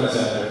again, I'm throwing this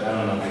out there, I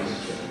don't know if this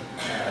is true.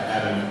 I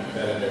haven't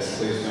vetted this,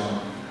 please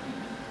don't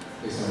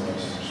make too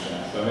much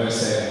stress. But I'm going to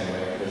say it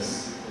anyway, because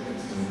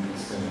it's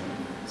been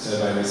said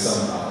by these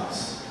some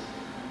prophets.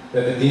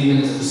 That the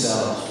demons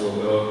themselves will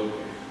go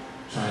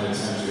trying to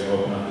tempt you to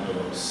open up the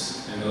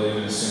doors. And they'll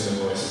even assume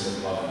the voices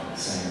of love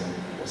saying,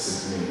 this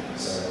is me, I'm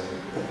sorry,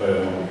 but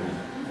it won't be me.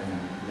 And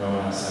no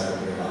one outside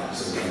will be alive,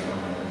 so we don't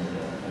open the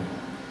door.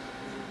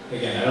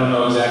 Again, I don't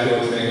know exactly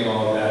what to make of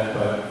all of that,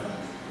 but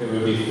it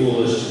would be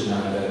foolish to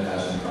deny that it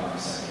has been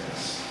prophesied,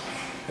 yes.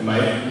 It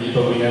might,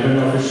 but we never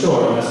know for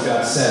sure unless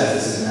God says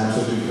this is an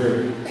absolute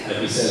decree, like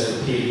he says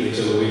repeatedly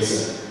to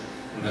Louisa.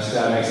 Unless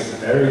God makes it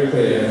very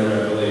clear in the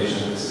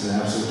Revelation, this is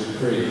an absolute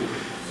decree,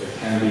 it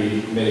can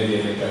be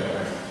mitigated by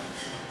prayer.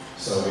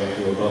 So we have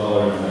to above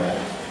all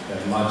remember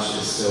that much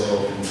is still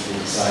open to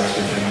decide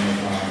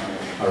depending upon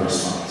our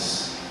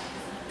response.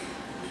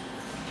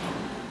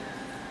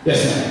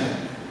 Yes, ma'am.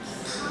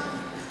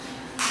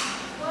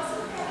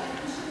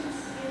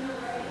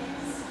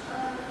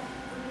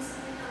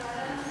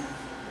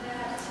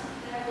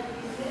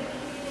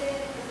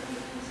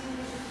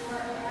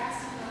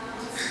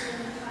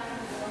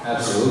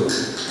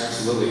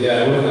 Absolutely.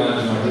 Yeah, I would have gone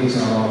into more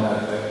detail on all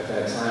that at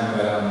that time,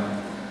 but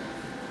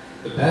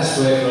the best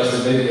way for us to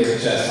mitigate the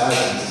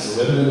chastisements is to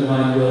live in the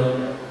divine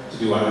will, to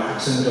do our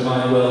acts in the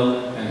divine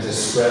will, and to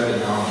spread the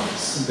knowledge.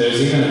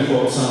 There's even a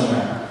quote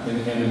somewhere in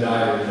the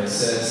diary that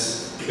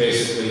says,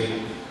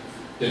 basically,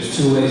 there's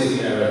 2 ways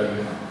the error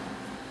can come.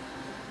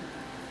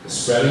 The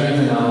spreading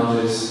of the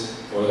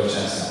knowledges or the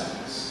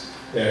chastisements.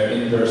 They're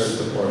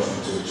inversely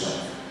proportional to each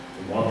other.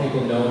 The more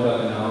people know about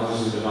the knowledge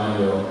of the divine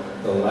will,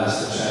 the less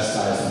the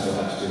chastisements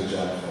will have to do the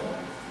job for.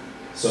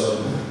 So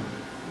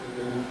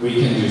we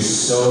can do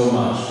so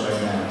much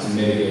right now to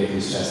mitigate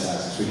these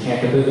chastisements. We can't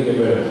completely get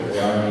rid of them. They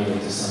are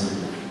needed to some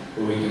degree.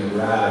 But we can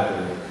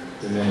radically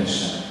diminish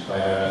them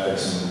by our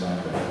efforts in the divine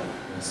will.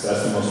 So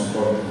that's the most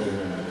important thing to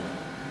remember.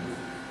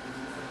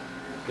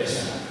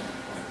 Yes, ma'am.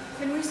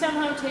 Can we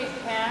somehow take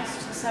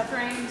past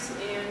sufferings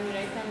and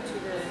unite them to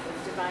the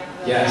divine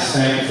will? Yes,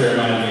 thank you for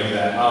reminding me of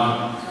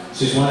that.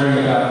 She's wondering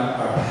about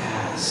our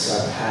past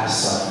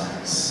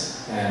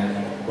sufferings,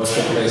 and what's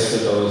the place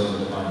for those in the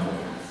divine will.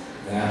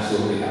 They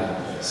absolutely have a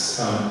place.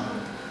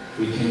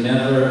 We can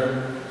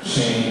never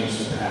change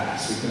the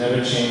past. We can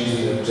never change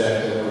the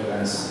objective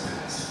events of the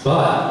past.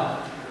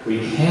 But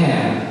we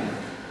can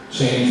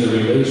change the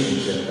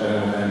relationship that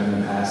an event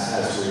in the past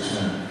has to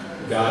return.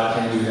 God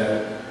can do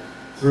that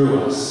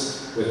through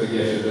us with the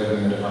gift of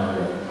living in the divine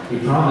will. He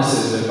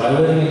promises that by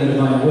living in the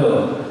divine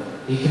will,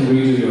 he can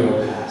redo your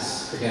whole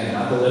past. Again,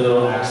 not the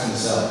literal acts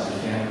themselves.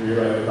 You can't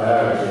rewrite your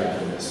biography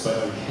after this,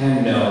 but you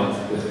can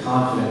know with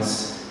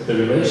confidence that the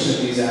relation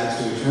of these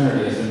acts to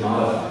eternity has been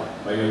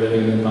modified by your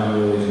living in the divine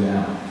will even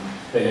now.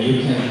 That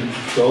you can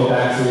go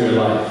back through your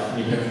life,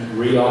 you can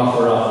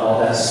re-offer up all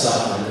that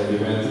suffering that you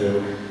went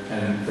through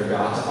and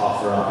forgot to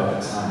offer up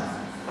at the time.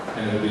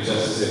 And it will be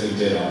just as if you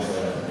did offer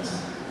it up at the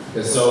time.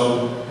 Because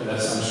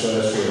I'm sure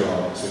that's true of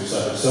all of us. We've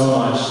suffered so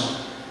much,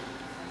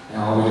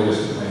 and all we do is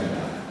complain about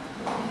it.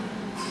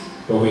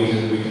 But we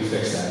can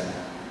fix that.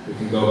 We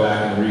can go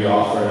back and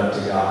re-offer it up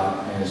to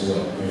God and His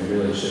will. We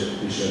really should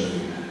do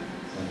that.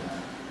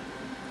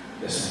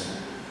 Yes, ma'am.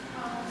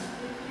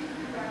 If you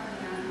could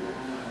recommend,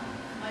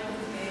 like in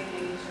day and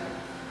age of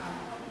how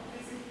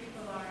busy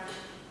people are,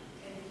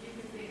 and if you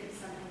could think of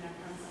something that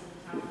comes to the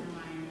top of your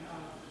mind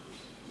of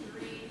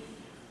 3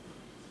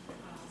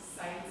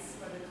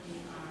 sites, whether it be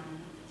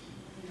on,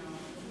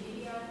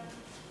 media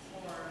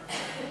or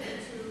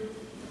YouTube,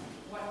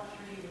 what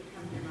 3 would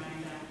come to your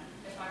mind that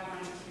if I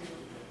wanted to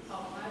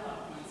help my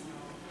loved ones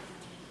know,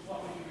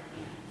 what would you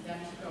recommend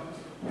them to go to?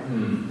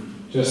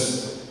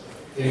 Just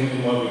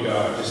in what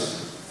regard?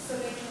 Just So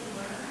they can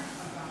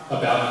learn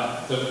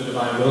about the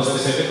divine will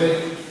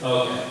specifically?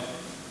 Okay.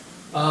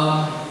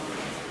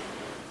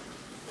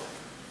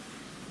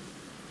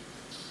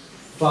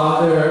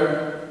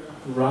 Father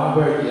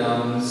Robert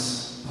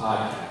Young's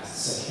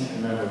podcasts. I can't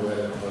remember where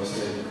they're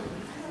posted.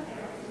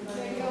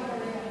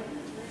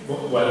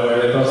 Where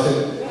are they posted?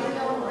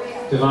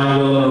 Divine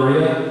Will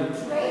Maria?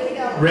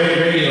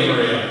 Radio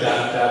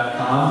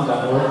Maria.com,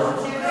 .org?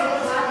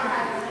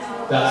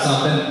 Dot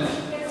something?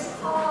 It's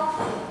called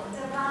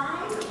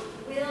Divine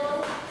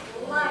Will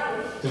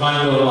Life.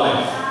 Divine Will of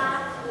Life.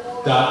 God will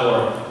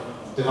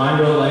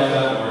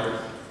DivineWorldLife.org.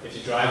 If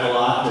you drive a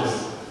lot,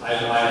 I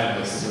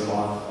haven't listened to them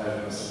all. I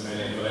haven't listened to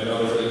many, but I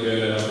know they're really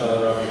good. I know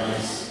Father Robbie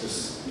Young's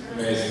just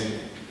amazing.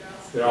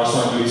 They're also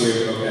on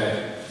YouTube.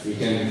 Okay, you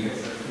can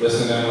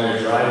listen to them when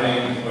you're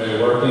driving, when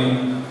you're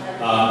working.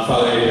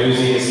 Father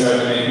Uzi is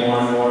starting to make more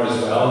and more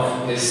as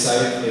well. His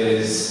site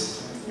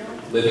is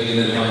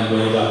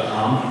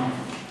livinginthe.divinewill.com.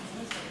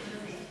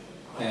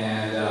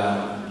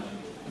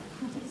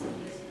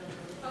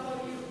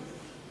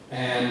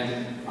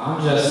 And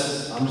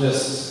I'm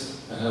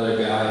just another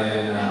guy,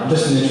 and I'm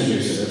just an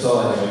introducer. That's all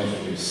I have to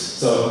introduce.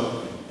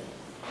 So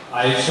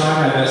I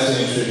try my best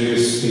to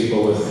introduce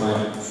people with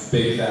my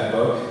big fat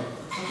book,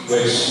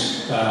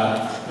 which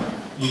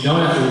you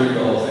don't have to read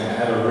the whole thing. I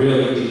have a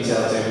really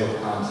detailed table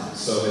of contents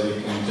so that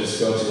you can just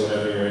go to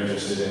whatever you're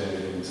interested in at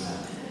any given time.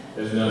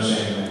 There's no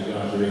shame in it. You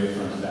don't have to read it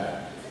front to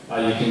back.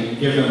 You can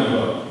give them a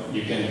book.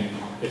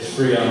 It's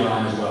free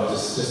online as well.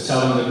 Just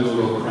tell them to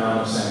Google Crown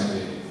of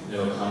Sanctity.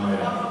 It'll come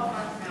right up.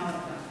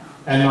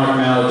 And Mark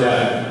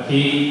Maladef,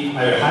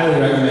 I would highly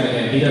recommend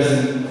him. He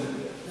doesn't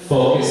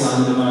focus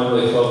on divine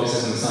will, he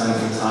focuses on signs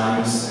and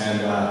times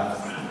and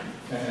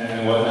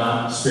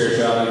whatnot,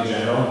 spirituality in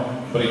general.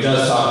 But he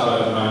does talk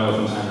about divine will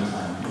from time to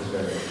time. It's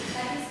very good.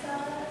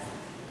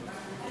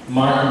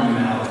 Mark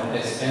Mallet.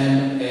 It's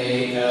Mallett.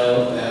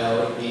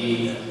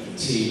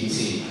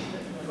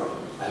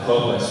 I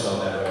hope I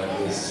spelled that right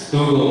at least.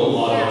 Google will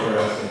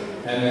autocorrect it.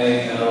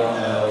 Mallett.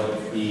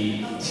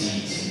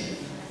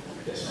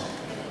 Yes, ma'am.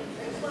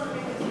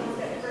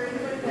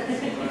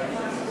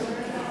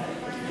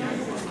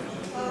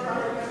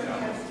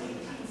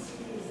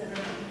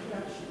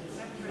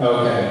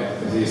 Okay,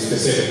 he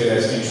specifically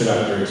has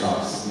introductory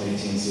talks,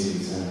 18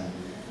 CDs.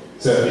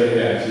 So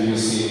yeah, if you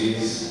use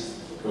CDs,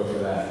 go for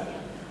that.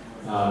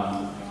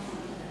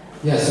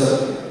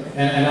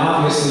 And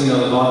obviously,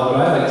 what I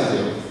like to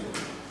do,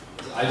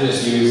 I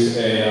just used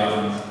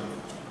a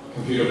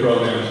computer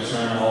program to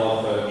turn all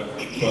of the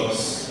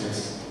books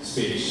into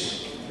speech.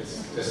 It's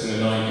just an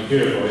annoying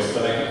computer voice,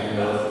 but I can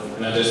handle it.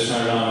 And I just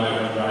turn it on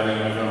whenever I'm driving,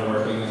 whenever I'm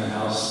working in the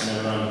house,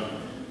 whenever I'm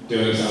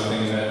doing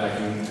something that I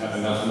can have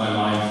enough of my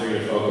mind free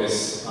to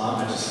focus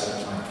on. I just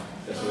have time.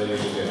 That's what I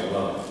usually do. I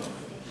love it.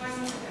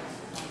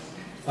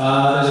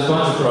 There's a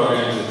bunch of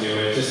programs that do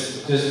it.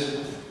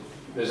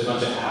 There's a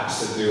bunch of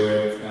apps that do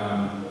it.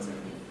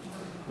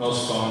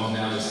 Most phones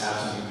now just have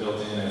something built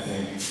in, I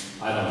think.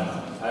 I don't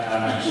know.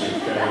 I'm actually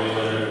fairly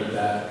illiterate with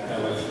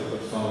that, with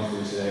what phones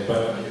do today.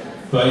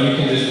 But you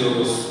can just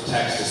Google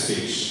text to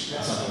speech.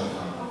 That's something will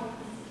come up.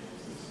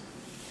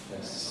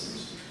 Text to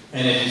speech.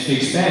 And if you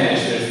speak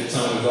Spanish, there's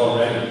someone who's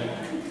already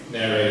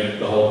narrated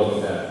the whole book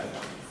of that.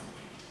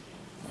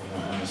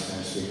 I'm not a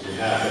Spanish speaker, we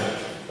have it,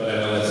 but I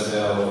know that's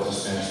available to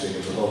Spanish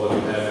speakers. The whole book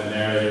of heaven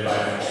narrated by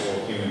an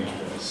actual human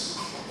voice,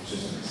 which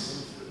is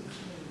nice.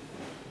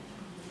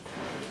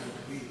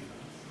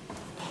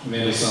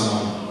 Maybe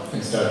someone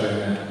can start doing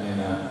that in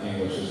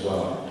English as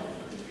well.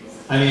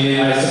 I mean,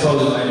 I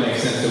suppose it might make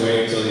sense to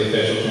wait until the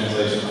official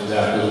translation comes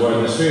out, because word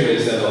on the street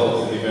is that it'll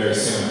hopefully be very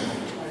soon.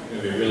 It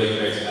would be really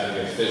great to have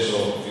the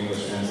official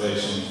English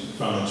translation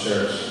from the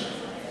church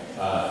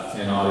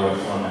in audio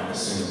format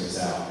as soon as it's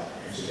out,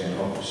 which again,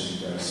 hopefully should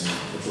be very soon,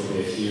 which will be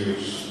a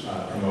huge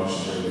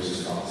promotion to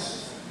reduce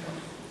costs.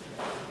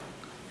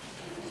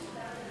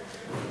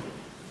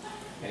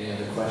 Any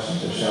other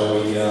questions, or shall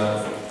we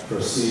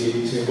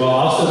proceed to? Well,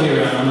 I'll still be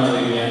around. I'm not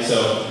leaving yet,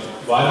 so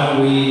why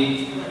don't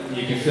we?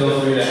 You can feel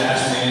free to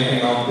ask me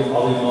anything. I'll be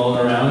mulling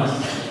around,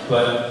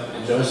 but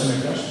enjoy some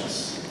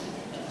refreshments.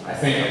 I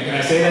think. Can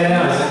I say that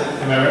now?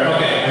 Am I right?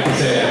 Okay, I can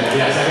say that.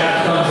 Yes, I got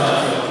the thumbs up.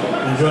 So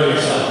enjoy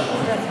yourself.